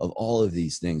 of all of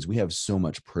these things. We have so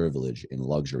much privilege and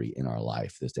luxury in our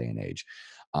life this day and age.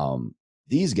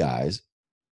 These guys,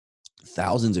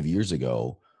 thousands of years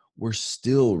ago, were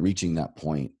still reaching that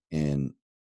point in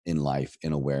life,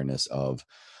 in awareness of,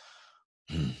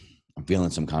 I'm feeling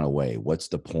some kind of way. What's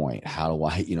the point? How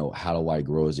do I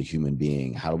grow as a human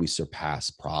being? How do we surpass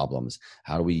problems?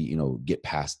 How do we, get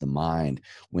past the mind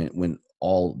when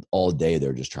all day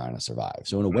they're just trying to survive?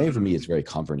 So in a way, for me, it's very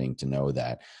comforting to know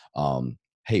that,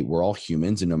 hey, we're all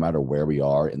humans, and no matter where we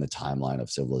are in the timeline of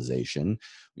civilization,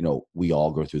 we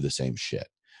all go through the same shit.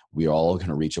 We are all going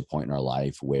to reach a point in our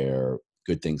life where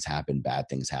good things happen, bad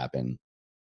things happen.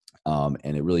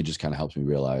 And it really just kind of helps me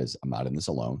realize I'm not in this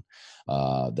alone,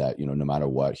 that, no matter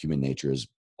what, human nature is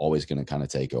always going to kind of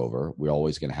take over. We're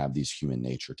always going to have these human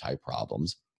nature type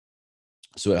problems.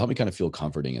 So it helped me kind of feel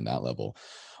comforting in that level.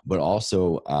 But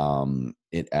also,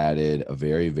 it added a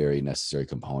very, very necessary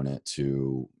component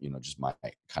to, just my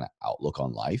kind of outlook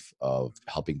on life, of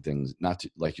helping things, not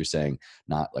to, like you're saying,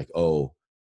 not like,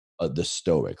 the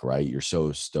stoic, right? You're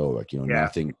so stoic,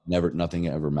 nothing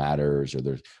ever matters, or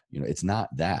there's, it's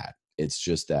not that. It's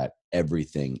just that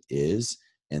everything is,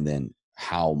 and then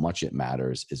how much it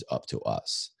matters is up to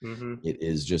us. It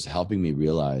is just helping me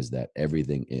realize that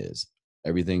everything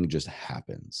just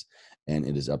happens, and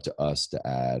it is up to us to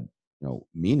add,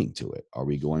 meaning to it. Are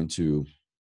we going to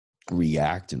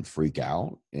react and freak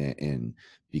out and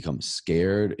become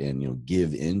scared and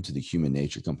give in to the human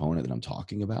nature component that I'm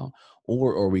talking about,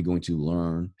 or are we going to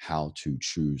learn how to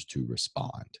choose to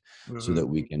respond, so that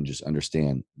we can just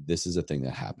understand this is a thing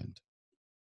that happened?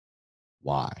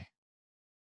 Why?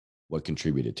 What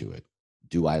contributed to it?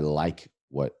 Do I like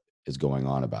what is going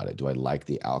on about it? Do I like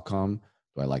the outcome?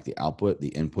 Do I like the output, the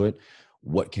input?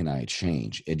 What can I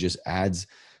change? It just adds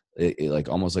like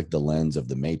almost like the lens of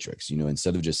the Matrix,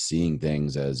 instead of just seeing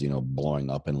things as, blowing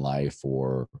up in life,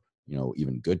 or,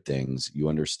 even good things, you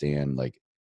understand like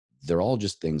they're all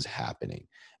just things happening,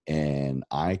 and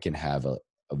I can have a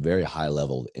very high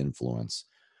level of influence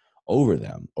over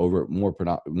them, over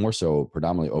more so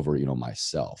predominantly over,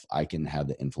 myself. I can have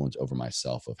the influence over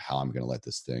myself of how I'm going to let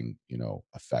this thing,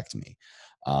 affect me,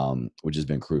 which has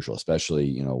been crucial,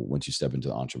 especially, once you step into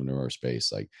the entrepreneur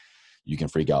space. Like, you can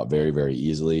freak out very, very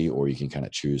easily, or you can kind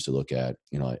of choose to look at,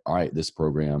 like, all right, this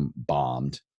program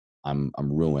bombed. I'm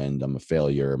ruined. I'm a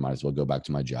failure. Might as well go back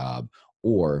to my job.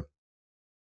 Or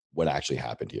what actually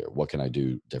happened here? What can I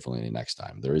do differently next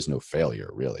time? There is no failure,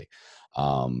 really.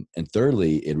 And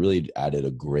thirdly, it really added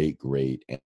a great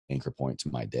anchor point to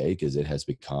my day, because it has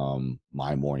become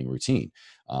my morning routine.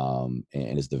 And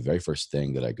it's the very first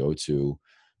thing that I go to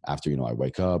after, I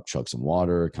wake up, chug some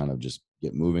water, kind of just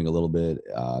get moving a little bit.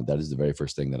 That is the very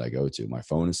first thing that I go to. My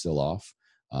phone is still off.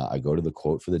 I go to the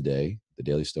quote for the day, the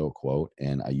Daily Stoic quote,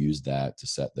 and I use that to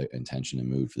set the intention and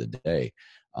mood for the day.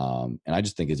 And I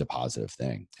just think it's a positive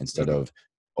thing, instead of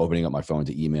opening up my phone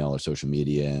to email or social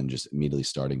media and just immediately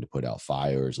starting to put out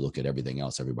fires, look at everything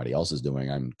else everybody else is doing.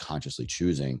 I'm consciously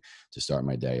choosing to start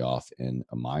my day off in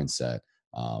a mindset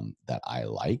that I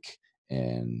like,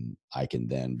 and I can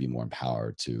then be more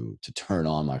empowered to turn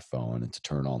on my phone and to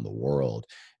turn on the world.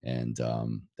 And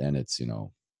then it's,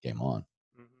 game on.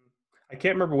 I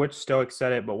can't remember which Stoic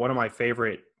said it, but one of my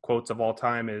favorite quotes of all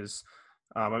time is,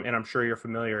 and I'm sure you're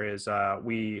familiar, is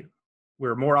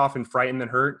we're more often frightened than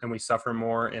hurt, and we suffer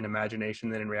more in imagination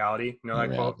than in reality. You know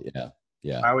that quote?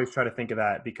 Yeah. I always try to think of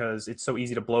that because it's so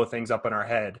easy to blow things up in our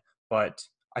head. But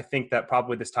I think that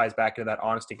probably this ties back to that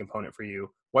honesty component for you.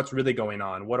 What's really going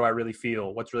on? What do I really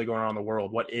feel? What's really going on in the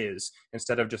world? What is?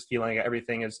 Instead of just feeling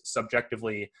everything is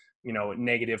subjectively,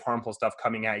 negative, harmful stuff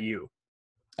coming at you.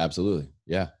 Absolutely.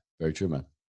 Yeah. Very true, man.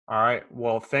 All right.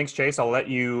 Well, thanks, Chase. I'll let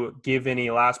you give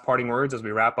any last parting words as we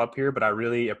wrap up here, but I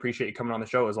really appreciate you coming on the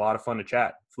show. It was a lot of fun to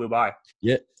chat. Flew by.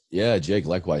 Yeah, Jake,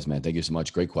 likewise, man. Thank you so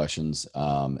much. Great questions.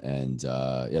 Yeah,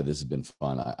 this has been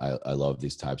fun. I love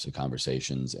these types of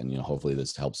conversations, and, hopefully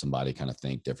this helps somebody kind of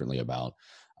think differently about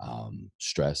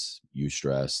stress,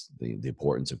 the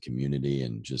importance of community,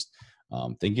 and just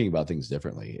thinking about things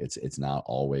differently. It's not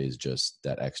always just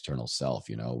that external self.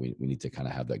 We need to kind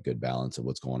of have that good balance of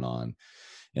what's going on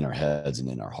in our heads and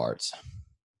in our hearts.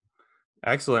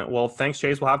 Excellent. Well, thanks,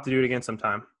 Chase. We'll have to do it again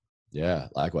sometime. Yeah,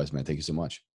 likewise, man. Thank you so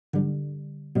much.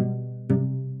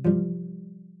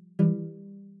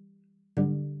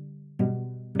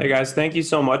 Hey guys, thank you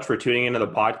so much for tuning into the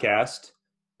podcast.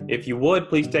 If you would,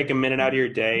 please take a minute out of your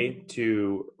day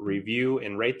to review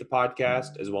and rate the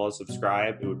podcast, as well as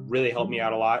subscribe. It would really help me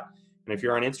out a lot. And if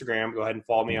you're on Instagram, go ahead and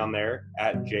follow me on there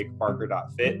at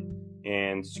jakeparker.fit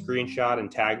and screenshot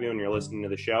and tag me when you're listening to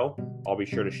the show. I'll be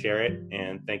sure to share it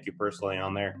and thank you personally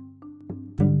on there.